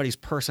get somebody's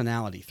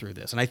personality through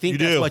this, and I think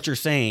that's what you're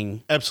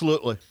saying.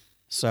 Absolutely.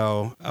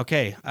 So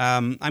okay,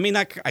 I mean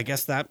I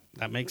guess that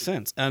makes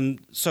sense. And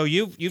so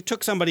you've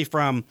took somebody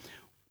from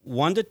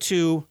 1 to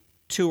 2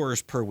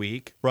 tours per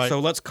week. Right.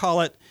 So let's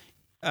call it.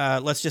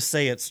 Let's just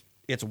say it's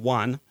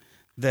 1,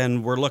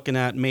 then we're looking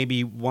at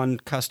maybe 1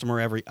 customer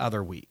every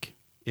other week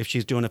if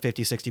she's doing a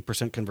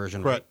 50-60%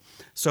 conversion rate. Right.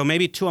 So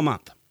maybe 2 a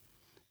month.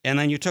 And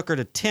then you took her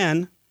to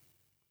 10,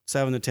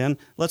 7 to 10.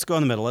 Let's go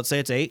in the middle. Let's say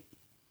it's 8,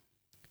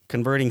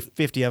 converting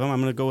 50 of them.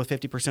 I'm going to go with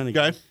 50%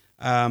 again.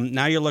 Okay.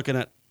 Now you're looking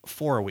at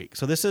 4 a week.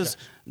 So this is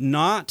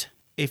not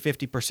a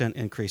 50%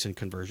 increase in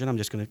conversion. I'm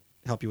just going to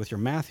help you with your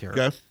math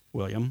here,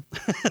 William.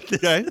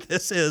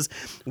 This is,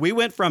 we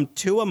went from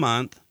 2 a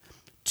month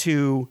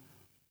to,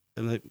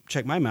 and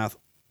check my math,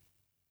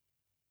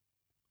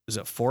 is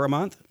it 4 a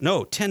month?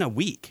 No, 10 a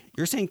week.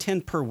 You're saying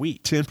 10 per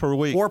week. 10 per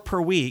week. 4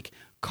 per week.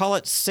 Call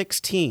it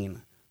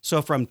 16.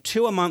 So from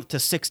 2 a month to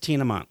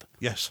 16 a month.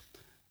 Yes.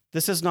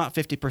 This is not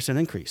 50%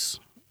 increase.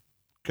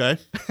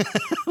 Okay.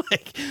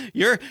 Like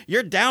you're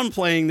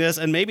downplaying this,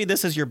 and maybe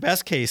this is your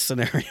best case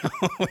scenario.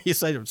 You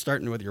said I'm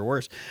starting with your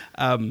worst.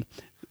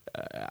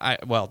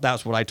 Well,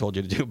 that's what I told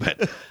you to do,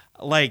 but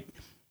like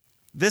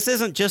this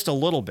isn't just a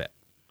little bit.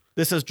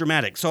 This is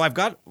dramatic. So I've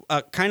got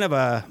kind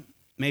of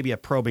maybe a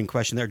probing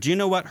question there. Do you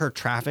know what her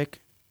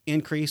traffic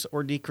increase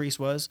or decrease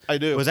was? I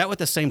do. Was that with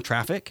the same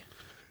traffic?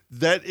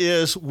 That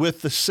is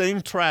with the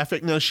same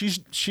traffic. Now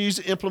she's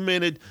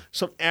implemented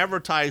some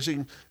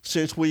advertising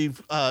since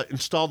we've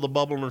installed the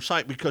bubble on her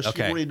site because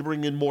she wanted to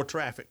bring in more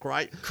traffic,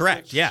 right?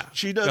 Correct. Yeah.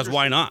 She does. Because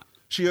why not?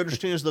 She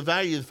understands the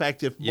value of the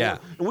fact if more,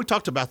 and we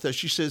talked about this.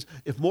 She says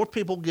if more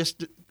people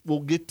will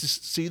get to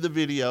see the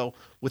video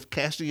with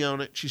Cassidy on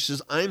it, she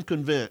says I'm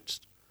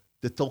convinced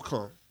that they'll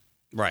come.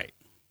 Right.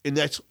 And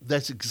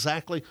that's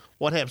exactly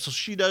what happens. So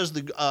she does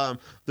the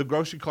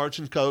grocery carts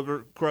in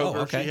Kroger.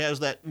 Oh, okay. She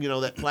has that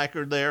that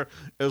placard there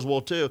as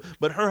well too.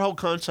 But her whole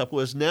concept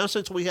was now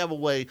since we have a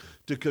way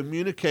to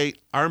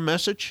communicate our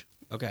message,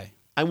 okay,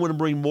 I want to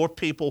bring more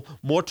people,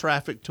 more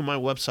traffic to my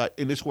website,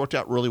 and it's worked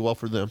out really well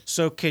for them.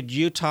 So could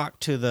you talk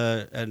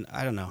to and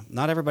I don't know,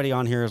 not everybody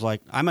on here is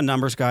like, I'm a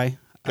numbers guy.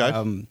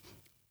 Okay.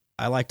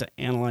 I like to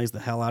analyze the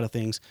hell out of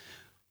things.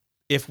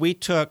 If we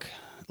took,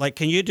 like,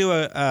 can you do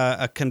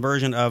a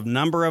conversion of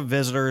number of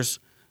visitors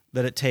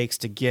that it takes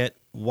to get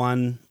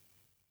one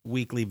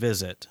weekly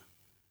visit?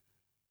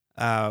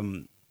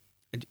 Do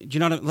you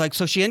know, like,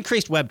 so she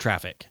increased web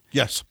traffic.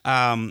 Yes.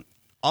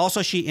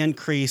 Also, she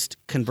increased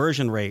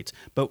conversion rates.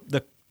 But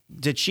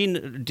did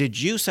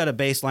you set a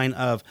baseline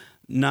of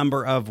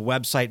number of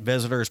website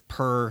visitors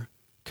per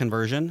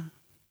conversion?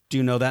 Do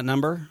you know that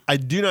number? I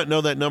do not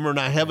know that number, and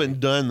I haven't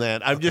done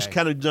that. I've just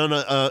kind of done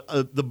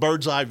the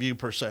bird's eye view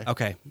per se.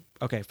 Okay,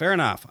 fair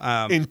enough.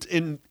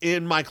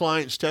 In my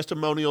clients'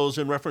 testimonials,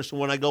 in reference to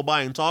when I go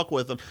by and talk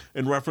with them,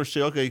 in reference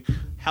to, okay,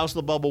 how's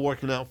the bubble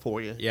working out for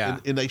you? Yeah.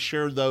 And they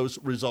share those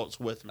results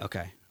with me.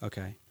 Okay.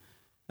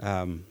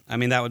 I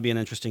mean, that would be an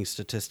interesting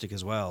statistic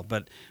as well.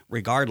 But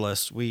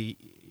regardless,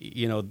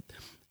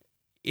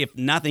 if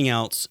nothing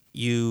else,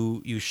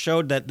 you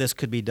showed that this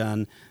could be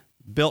done,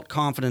 built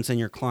confidence in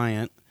your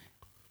client,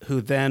 who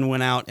then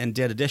went out and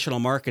did additional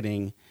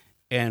marketing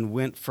and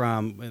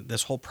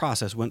this whole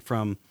process went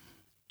from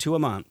 2 a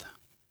month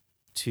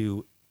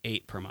to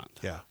 8 per month.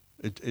 Yeah.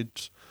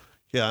 It's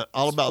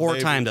all about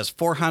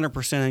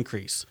 400%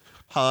 increase.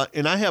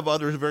 And I have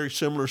other very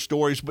similar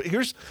stories, but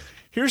here's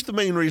the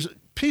main reason.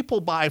 People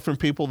buy from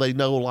people they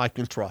know, like,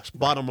 and trust.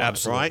 Bottom line,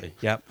 Absolutely. right?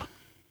 Yep.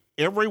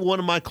 Every one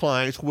of my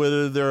clients,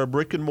 whether they're a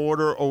brick and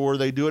mortar or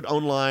they do it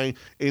online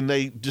and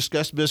they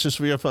discuss business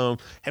via phone,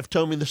 have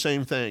told me the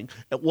same thing.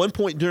 At one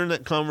point during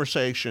that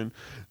conversation,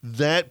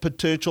 that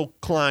potential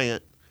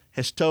client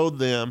has told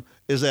them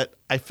is that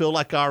I feel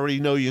like I already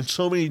know you in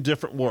so many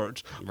different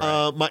words.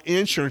 Right. My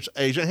insurance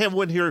agent, I have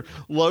one here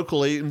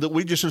locally that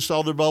we just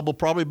installed their bubble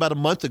probably about a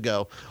month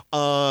ago.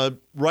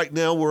 Right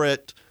now we're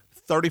at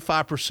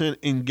 35%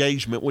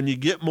 engagement. When you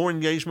get more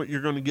engagement,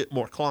 you're going to get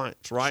more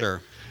clients, right?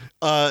 Sure.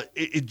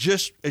 It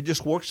just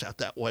works out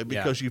that way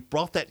because you've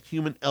brought that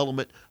human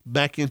element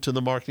back into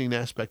the marketing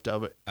aspect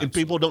of it. Absolutely. And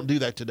people don't do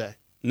that today.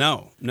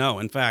 No.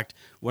 In fact,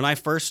 when I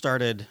first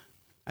started,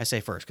 I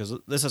say first because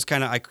this is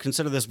I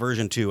consider this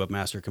version 2 of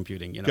master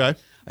computing. Okay.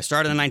 I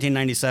started in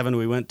 1997.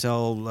 We went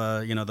till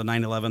the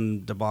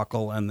 9/11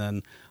 debacle, and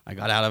then I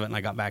got out of it and I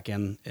got back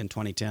in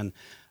 2010.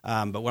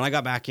 But when I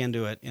got back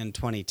into it in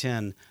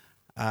 2010,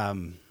 I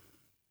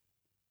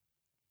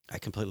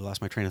completely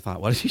lost my train of thought.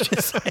 What did you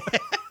just say?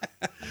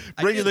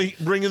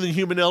 Bringing the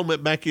human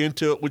element back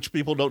into it, which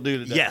people don't do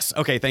today. Yes.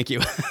 Okay. Thank you.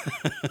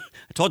 I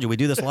told you we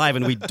do this live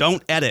and we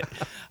don't edit.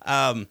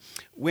 I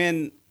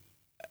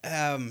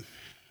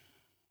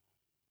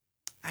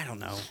don't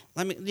know.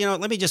 Let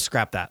me just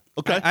scrap that.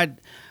 Okay.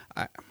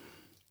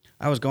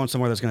 I was going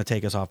somewhere that's going to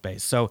take us off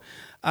base. So,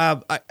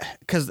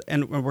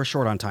 and we're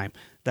short on time.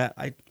 That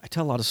I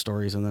tell a lot of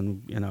stories, and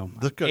then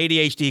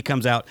ADHD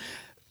comes out.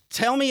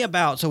 Tell me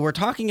about. So we're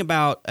talking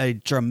about a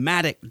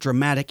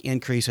dramatic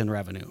increase in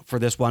revenue for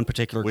this one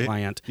particular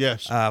client.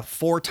 Yes.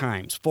 4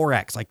 times,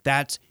 4x. Like,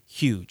 that's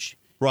huge.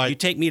 Right. You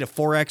take me to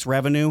 4x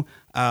revenue.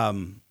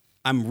 I'm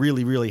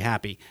really, really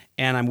happy,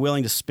 and I'm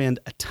willing to spend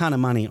a ton of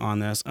money on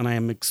this. And I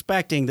am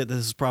expecting that this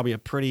is probably a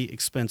pretty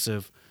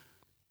expensive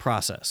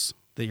process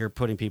that you're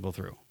putting people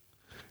through.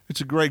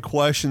 It's a great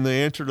question. The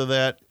answer to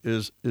that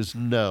is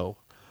no.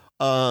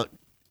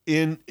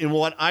 In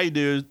what I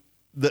do,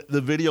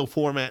 the video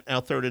format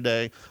out there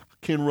today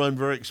can run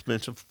very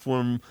expensive,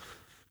 from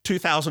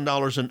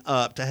 $2,000 and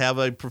up to have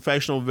a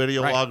professional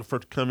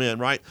videographer to come in,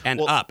 right? And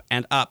up.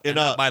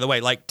 By the way,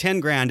 like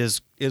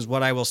 $10,000 is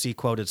what I will see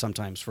quoted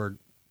sometimes for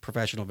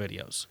professional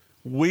videos.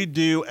 We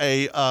do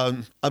a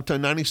up to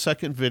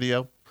 90-second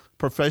video,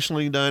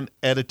 professionally done,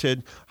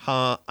 edited.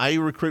 I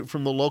recruit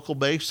from the local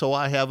base, so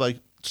I have a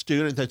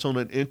student that's on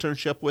an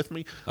internship with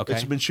me. Okay.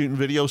 That's been shooting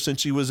videos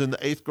since he was in the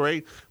 8th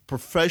grade.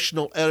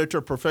 Professional editor,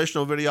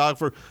 professional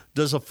videographer,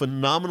 does a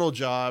phenomenal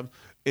job,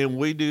 and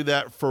we do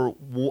that for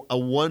a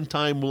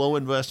one-time low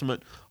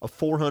investment of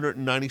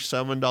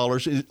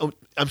 $497.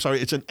 I'm sorry,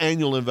 it's an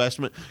annual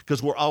investment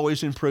because we're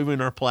always improving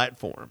our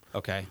platform.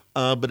 Okay.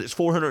 But it's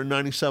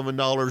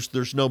 $497.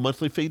 There's no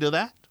monthly fee to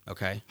that.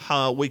 Okay.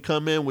 We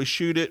come in, we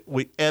shoot it,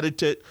 we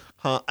edit it.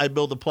 I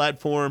build the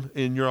platform,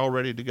 and you're all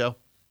ready to go.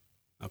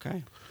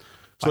 Okay.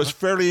 So it's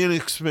fairly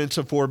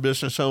inexpensive for a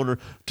business owner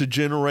to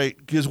generate,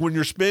 because when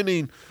you're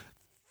spending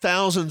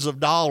thousands of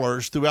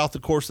dollars throughout the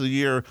course of the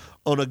year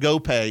on a Go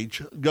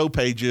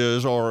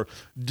Pages or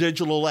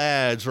digital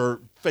ads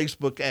or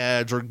Facebook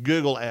ads or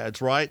Google ads,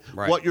 right?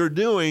 What you're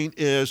doing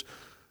is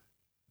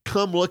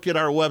come look at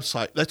our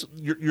website.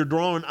 You're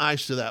drawing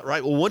eyes to that,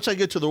 right? Well, once I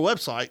get to the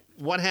website,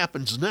 what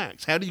happens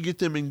next? How do you get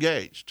them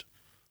engaged?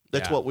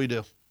 That's what we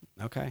do.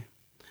 Okay.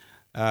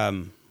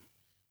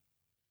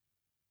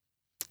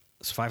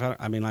 It's 500.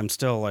 I mean, I'm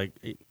still like,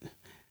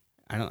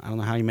 I don't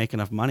know how you make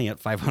enough money at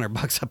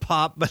 $500 a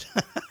pop, but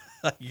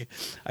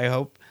I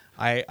hope.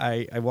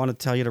 I want to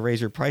tell you to raise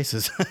your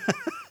prices,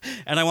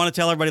 and I want to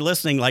tell everybody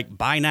listening, like,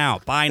 buy now,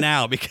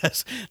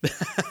 because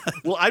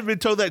Well, I've been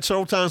told that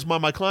several times by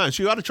my clients.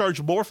 You ought to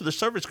charge more for the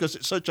service because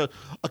it's such a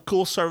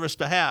cool service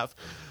to have.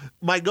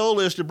 My goal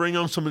is to bring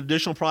on some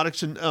additional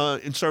products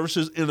and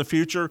services in the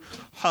future.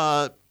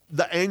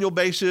 The annual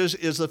basis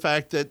is the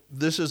fact that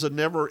this is a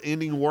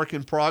never-ending work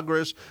in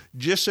progress.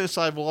 Just since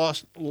I've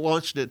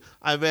launched it,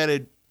 I've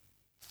added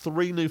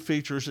 3 new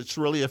features that's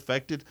really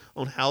affected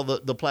on how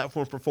the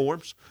platform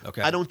performs.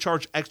 Okay. I don't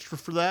charge extra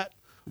for that.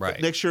 Right.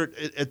 But next year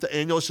at the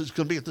annual, it's going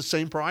to be at the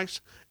same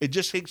price. It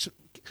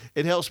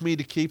helps me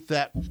to keep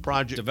that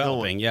project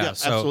developing. going. Yeah,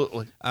 so,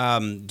 absolutely.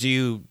 Do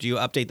you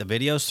update the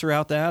videos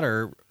throughout that,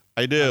 or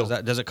I do.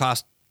 Does it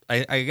cost?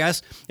 I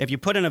guess if you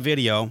put in a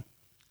video,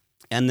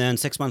 and then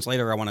 6 months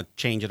later I want to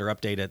change it or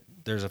update it,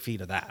 there's a fee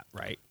to that,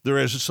 right? There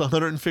is. It's a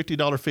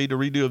 $150 fee to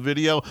redo a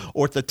video,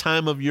 or at the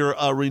time of your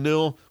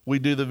renewal, we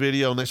do the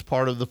video, and that's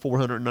part of the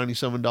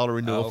 $497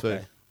 renewal fee.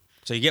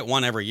 So you get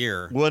one every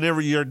year. One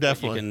every year,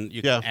 definitely.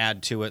 You can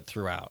add to it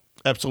throughout.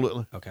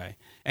 Absolutely. Okay.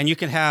 And you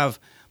can have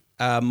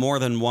more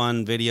than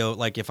one video.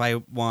 Like if I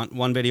want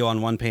one video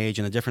on one page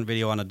and a different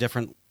video on a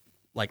different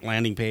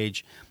landing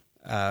page,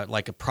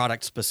 like a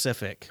product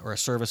specific or a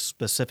service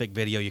specific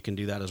video, you can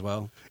do that as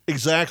well.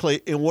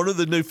 Exactly. And one of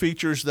the new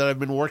features that I've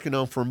been working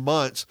on for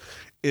months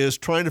is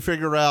trying to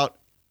figure out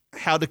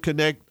how to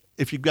connect,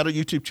 if you've got a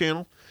YouTube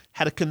channel,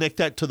 how to connect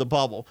that to the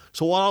bubble.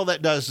 So what all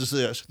that does is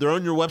this. They're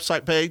on your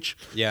website page.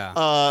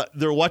 Yeah.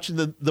 They're watching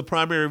the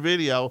primary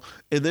video,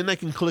 and then they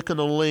can click on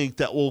a link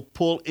that will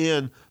pull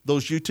in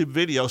those YouTube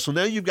videos. So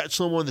now you've got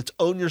someone that's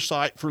on your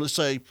site for, let's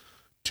say,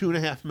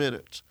 2.5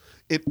 minutes.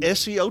 In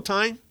SEO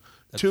time,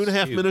 that's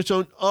 2.5 huge. Minutes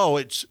on,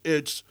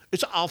 it's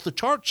off the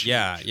charts.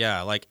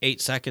 Yeah. Like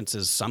 8 seconds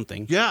is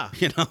something. Yeah.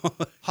 You know?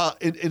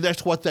 And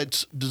that's what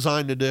that's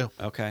designed to do.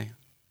 Okay.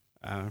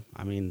 I'm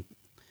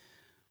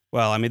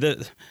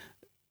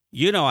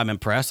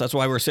impressed. That's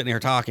why we're sitting here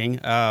talking.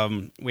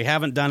 We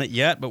haven't done it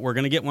yet, but we're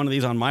going to get one of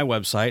these on my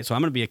website. So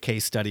I'm going to be a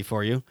case study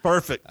for you.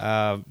 Perfect.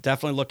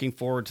 Definitely looking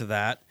forward to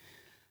that.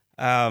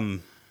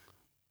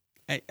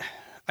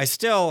 I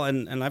still,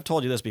 and I've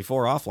told you this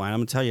before offline, I'm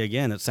going to tell you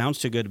again, it sounds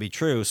too good to be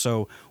true.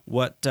 So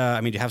what, do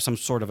you have some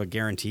sort of a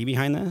guarantee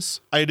behind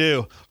this? I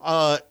do.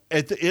 At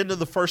the end of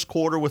the first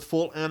quarter with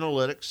full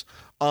analytics,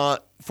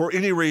 for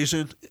any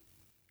reason,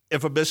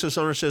 if a business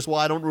owner says,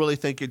 well, I don't really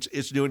think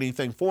it's doing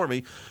anything for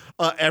me,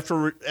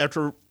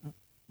 after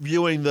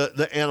viewing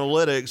the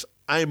analytics,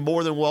 I am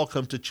more than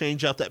welcome to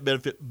change out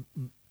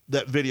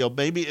that video.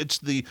 Maybe it's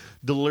the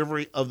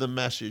delivery of the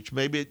message.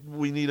 Maybe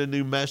we need a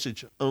new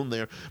message on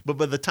there. But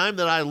by the time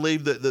that I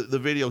leave the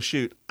video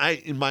shoot,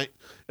 in my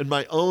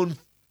own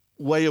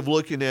way of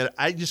looking at it,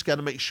 I just got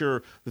to make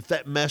sure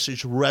that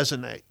message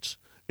resonates.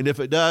 And if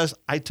it does,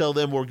 I tell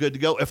them we're good to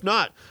go. If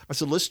not, I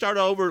said, let's start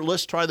over.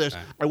 Let's try this.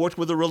 Okay. I worked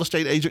with a real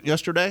estate agent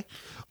yesterday,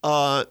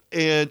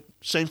 and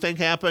same thing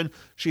happened.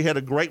 She had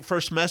a great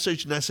first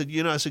message, and I said,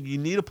 you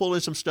need to pull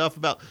in some stuff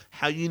about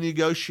how you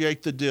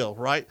negotiate the deal,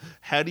 right?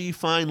 How do you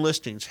find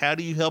listings? How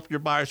do you help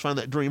your buyers find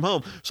that dream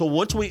home? So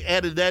once we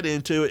added that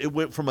into it, it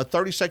went from a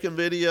 30-second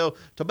video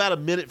to about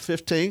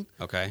 1:15.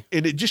 Okay.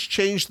 And it just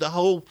changed the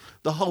whole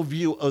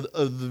view of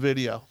the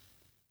video.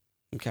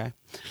 Okay.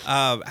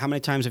 How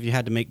many times have you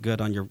had to make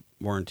good on your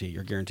warranty,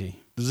 your guarantee?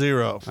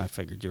 0. I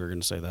figured you were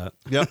going to say that.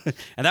 Yep.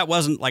 And that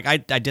wasn't I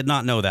did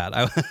not know that.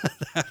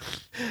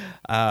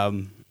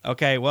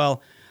 Okay.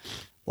 Well,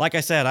 like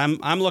I said,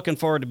 I'm looking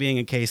forward to being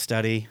a case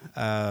study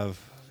of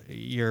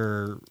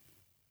the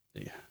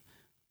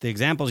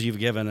examples you've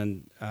given.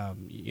 And,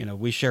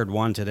 we shared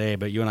one today,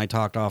 but you and I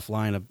talked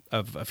offline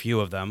of a few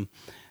of them.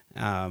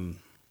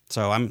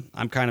 So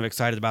I'm kind of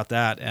excited about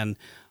that. And,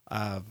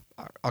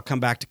 I'll come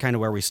back to kind of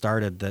where we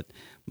started, that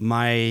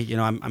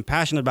I'm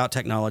passionate about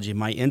technology.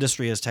 My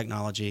industry is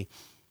technology.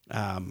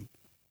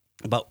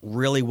 But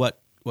really what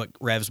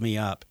revs me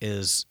up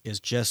is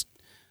just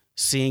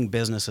seeing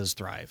businesses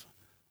thrive.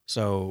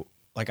 So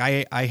like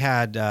I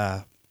had,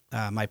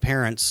 my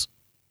parents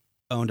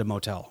owned a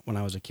motel when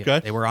I was a kid.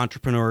 Okay. They were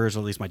entrepreneurs, or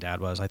at least my dad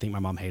was. I think my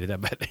mom hated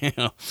it, but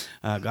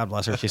God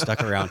bless her. She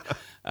stuck around.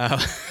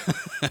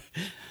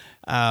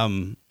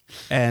 And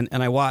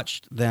I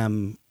watched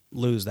them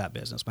lose that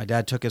business. My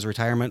dad took his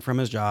retirement from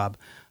his job,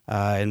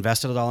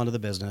 invested it all into the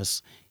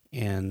business,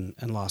 and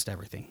lost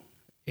everything.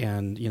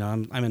 And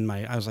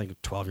I was like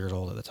 12 years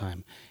old at the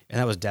time, and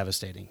that was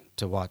devastating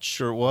to watch.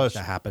 Sure, it was.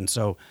 That happen.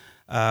 So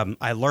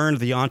I learned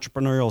the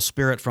entrepreneurial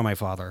spirit from my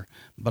father,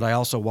 but I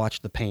also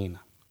watched the pain,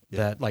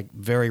 that like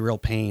very real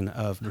pain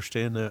of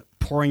understand that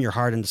pouring your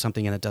heart into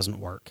something and it doesn't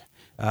work.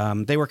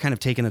 They were kind of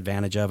taken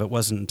advantage of. It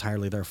wasn't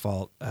entirely their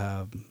fault.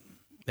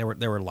 They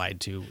were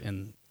lied to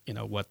in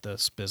what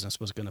this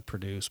business was going to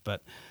produce,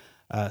 but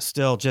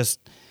still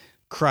just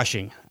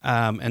crushing.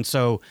 And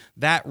so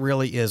that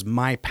really is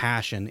my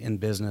passion in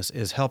business,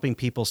 is helping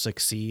people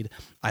succeed.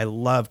 I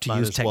love to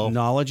use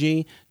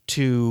technology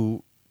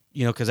to,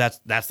 because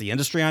that's the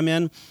industry I'm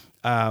in.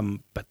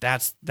 But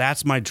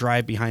that's my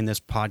drive behind this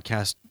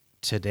podcast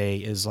today,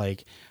 is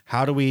like,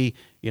 how do we,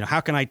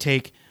 how can I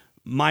take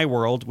my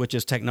world, which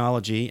is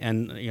technology,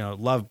 and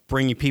love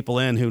bringing people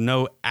in who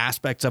know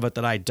aspects of it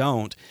that I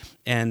don't,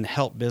 and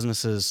help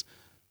businesses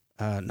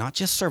not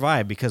just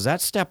survive, because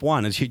that's step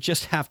one, is you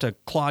just have to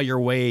claw your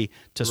way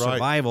to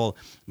survival,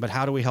 but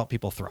how do we help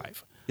people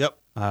thrive? Yep.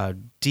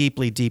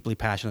 Deeply, deeply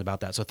passionate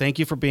about that. So thank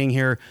you for being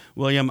here,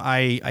 William.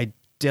 I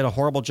did a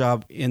horrible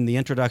job in the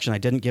introduction. I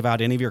didn't give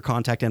out any of your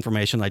contact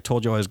information. I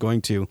told you I was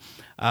going to.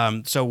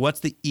 So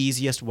what's the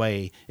easiest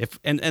way?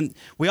 And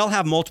we all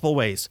have multiple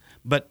ways,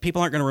 but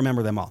people aren't going to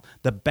remember them all.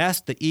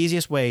 The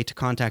easiest way to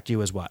contact you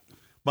is what?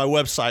 My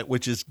website,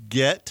 which is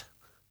Get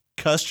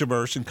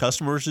Customers, and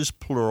customers is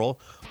plural,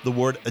 the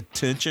word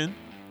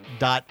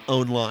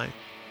attention.online.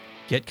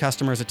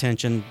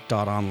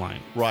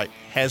 GetCustomersAttention.online. Right.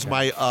 Has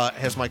my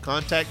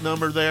contact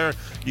number there.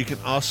 You can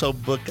also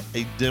book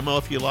a demo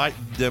if you like.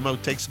 Demo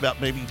takes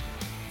about maybe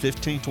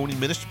 15, 20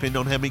 minutes, depending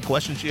on how many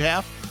questions you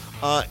have.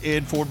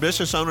 And for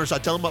business owners, I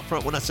tell them up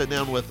front when I sit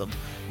down with them,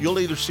 you'll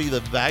either see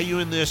the value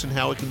in this and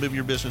how it can move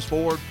your business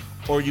forward,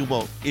 or you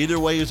won't. Either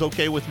way is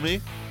okay with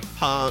me.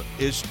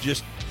 It's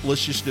just,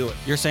 let's just do it.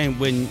 You're saying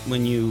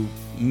when you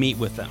meet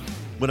with them?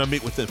 When I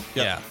meet with them.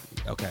 Yep. Yeah.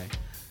 Okay.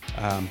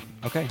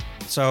 Okay.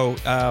 So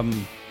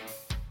I'm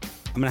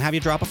going to have you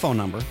drop a phone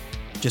number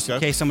just in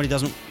case somebody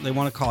they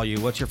want to call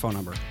you. What's your phone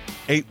number?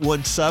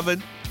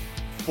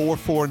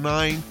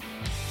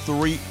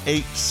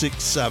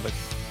 817-449-3867.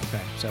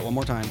 Okay. Say it one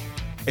more time.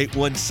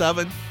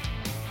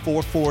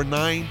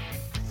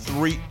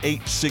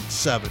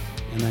 817-449-3867.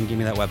 And then give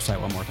me that website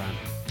one more time.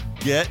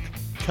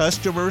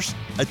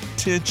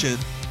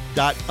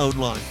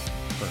 GetCustomersAttention.online.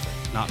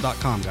 Perfect. Not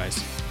 .com,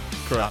 guys.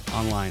 Correct.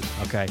 Online.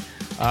 Okay.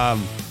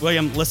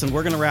 William, listen,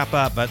 we're going to wrap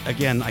up, but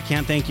again, I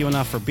can't thank you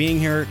enough for being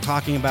here,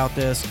 talking about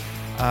this.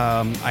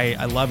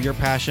 I love your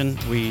passion.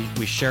 We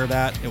share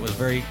that. It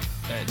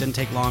didn't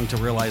take long to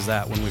realize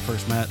that when we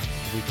first met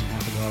a week and a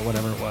half ago or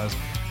whatever it was.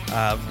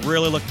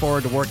 Really look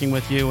forward to working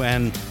with you.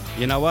 And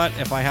you know what?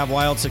 If I have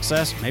wild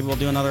success, maybe we'll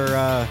do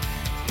another,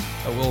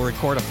 we'll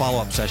record a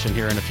follow-up session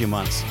here in a few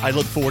months. I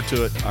look forward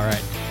to it. All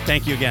right.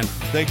 Thank you again.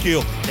 Thank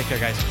you. Take care,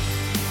 guys.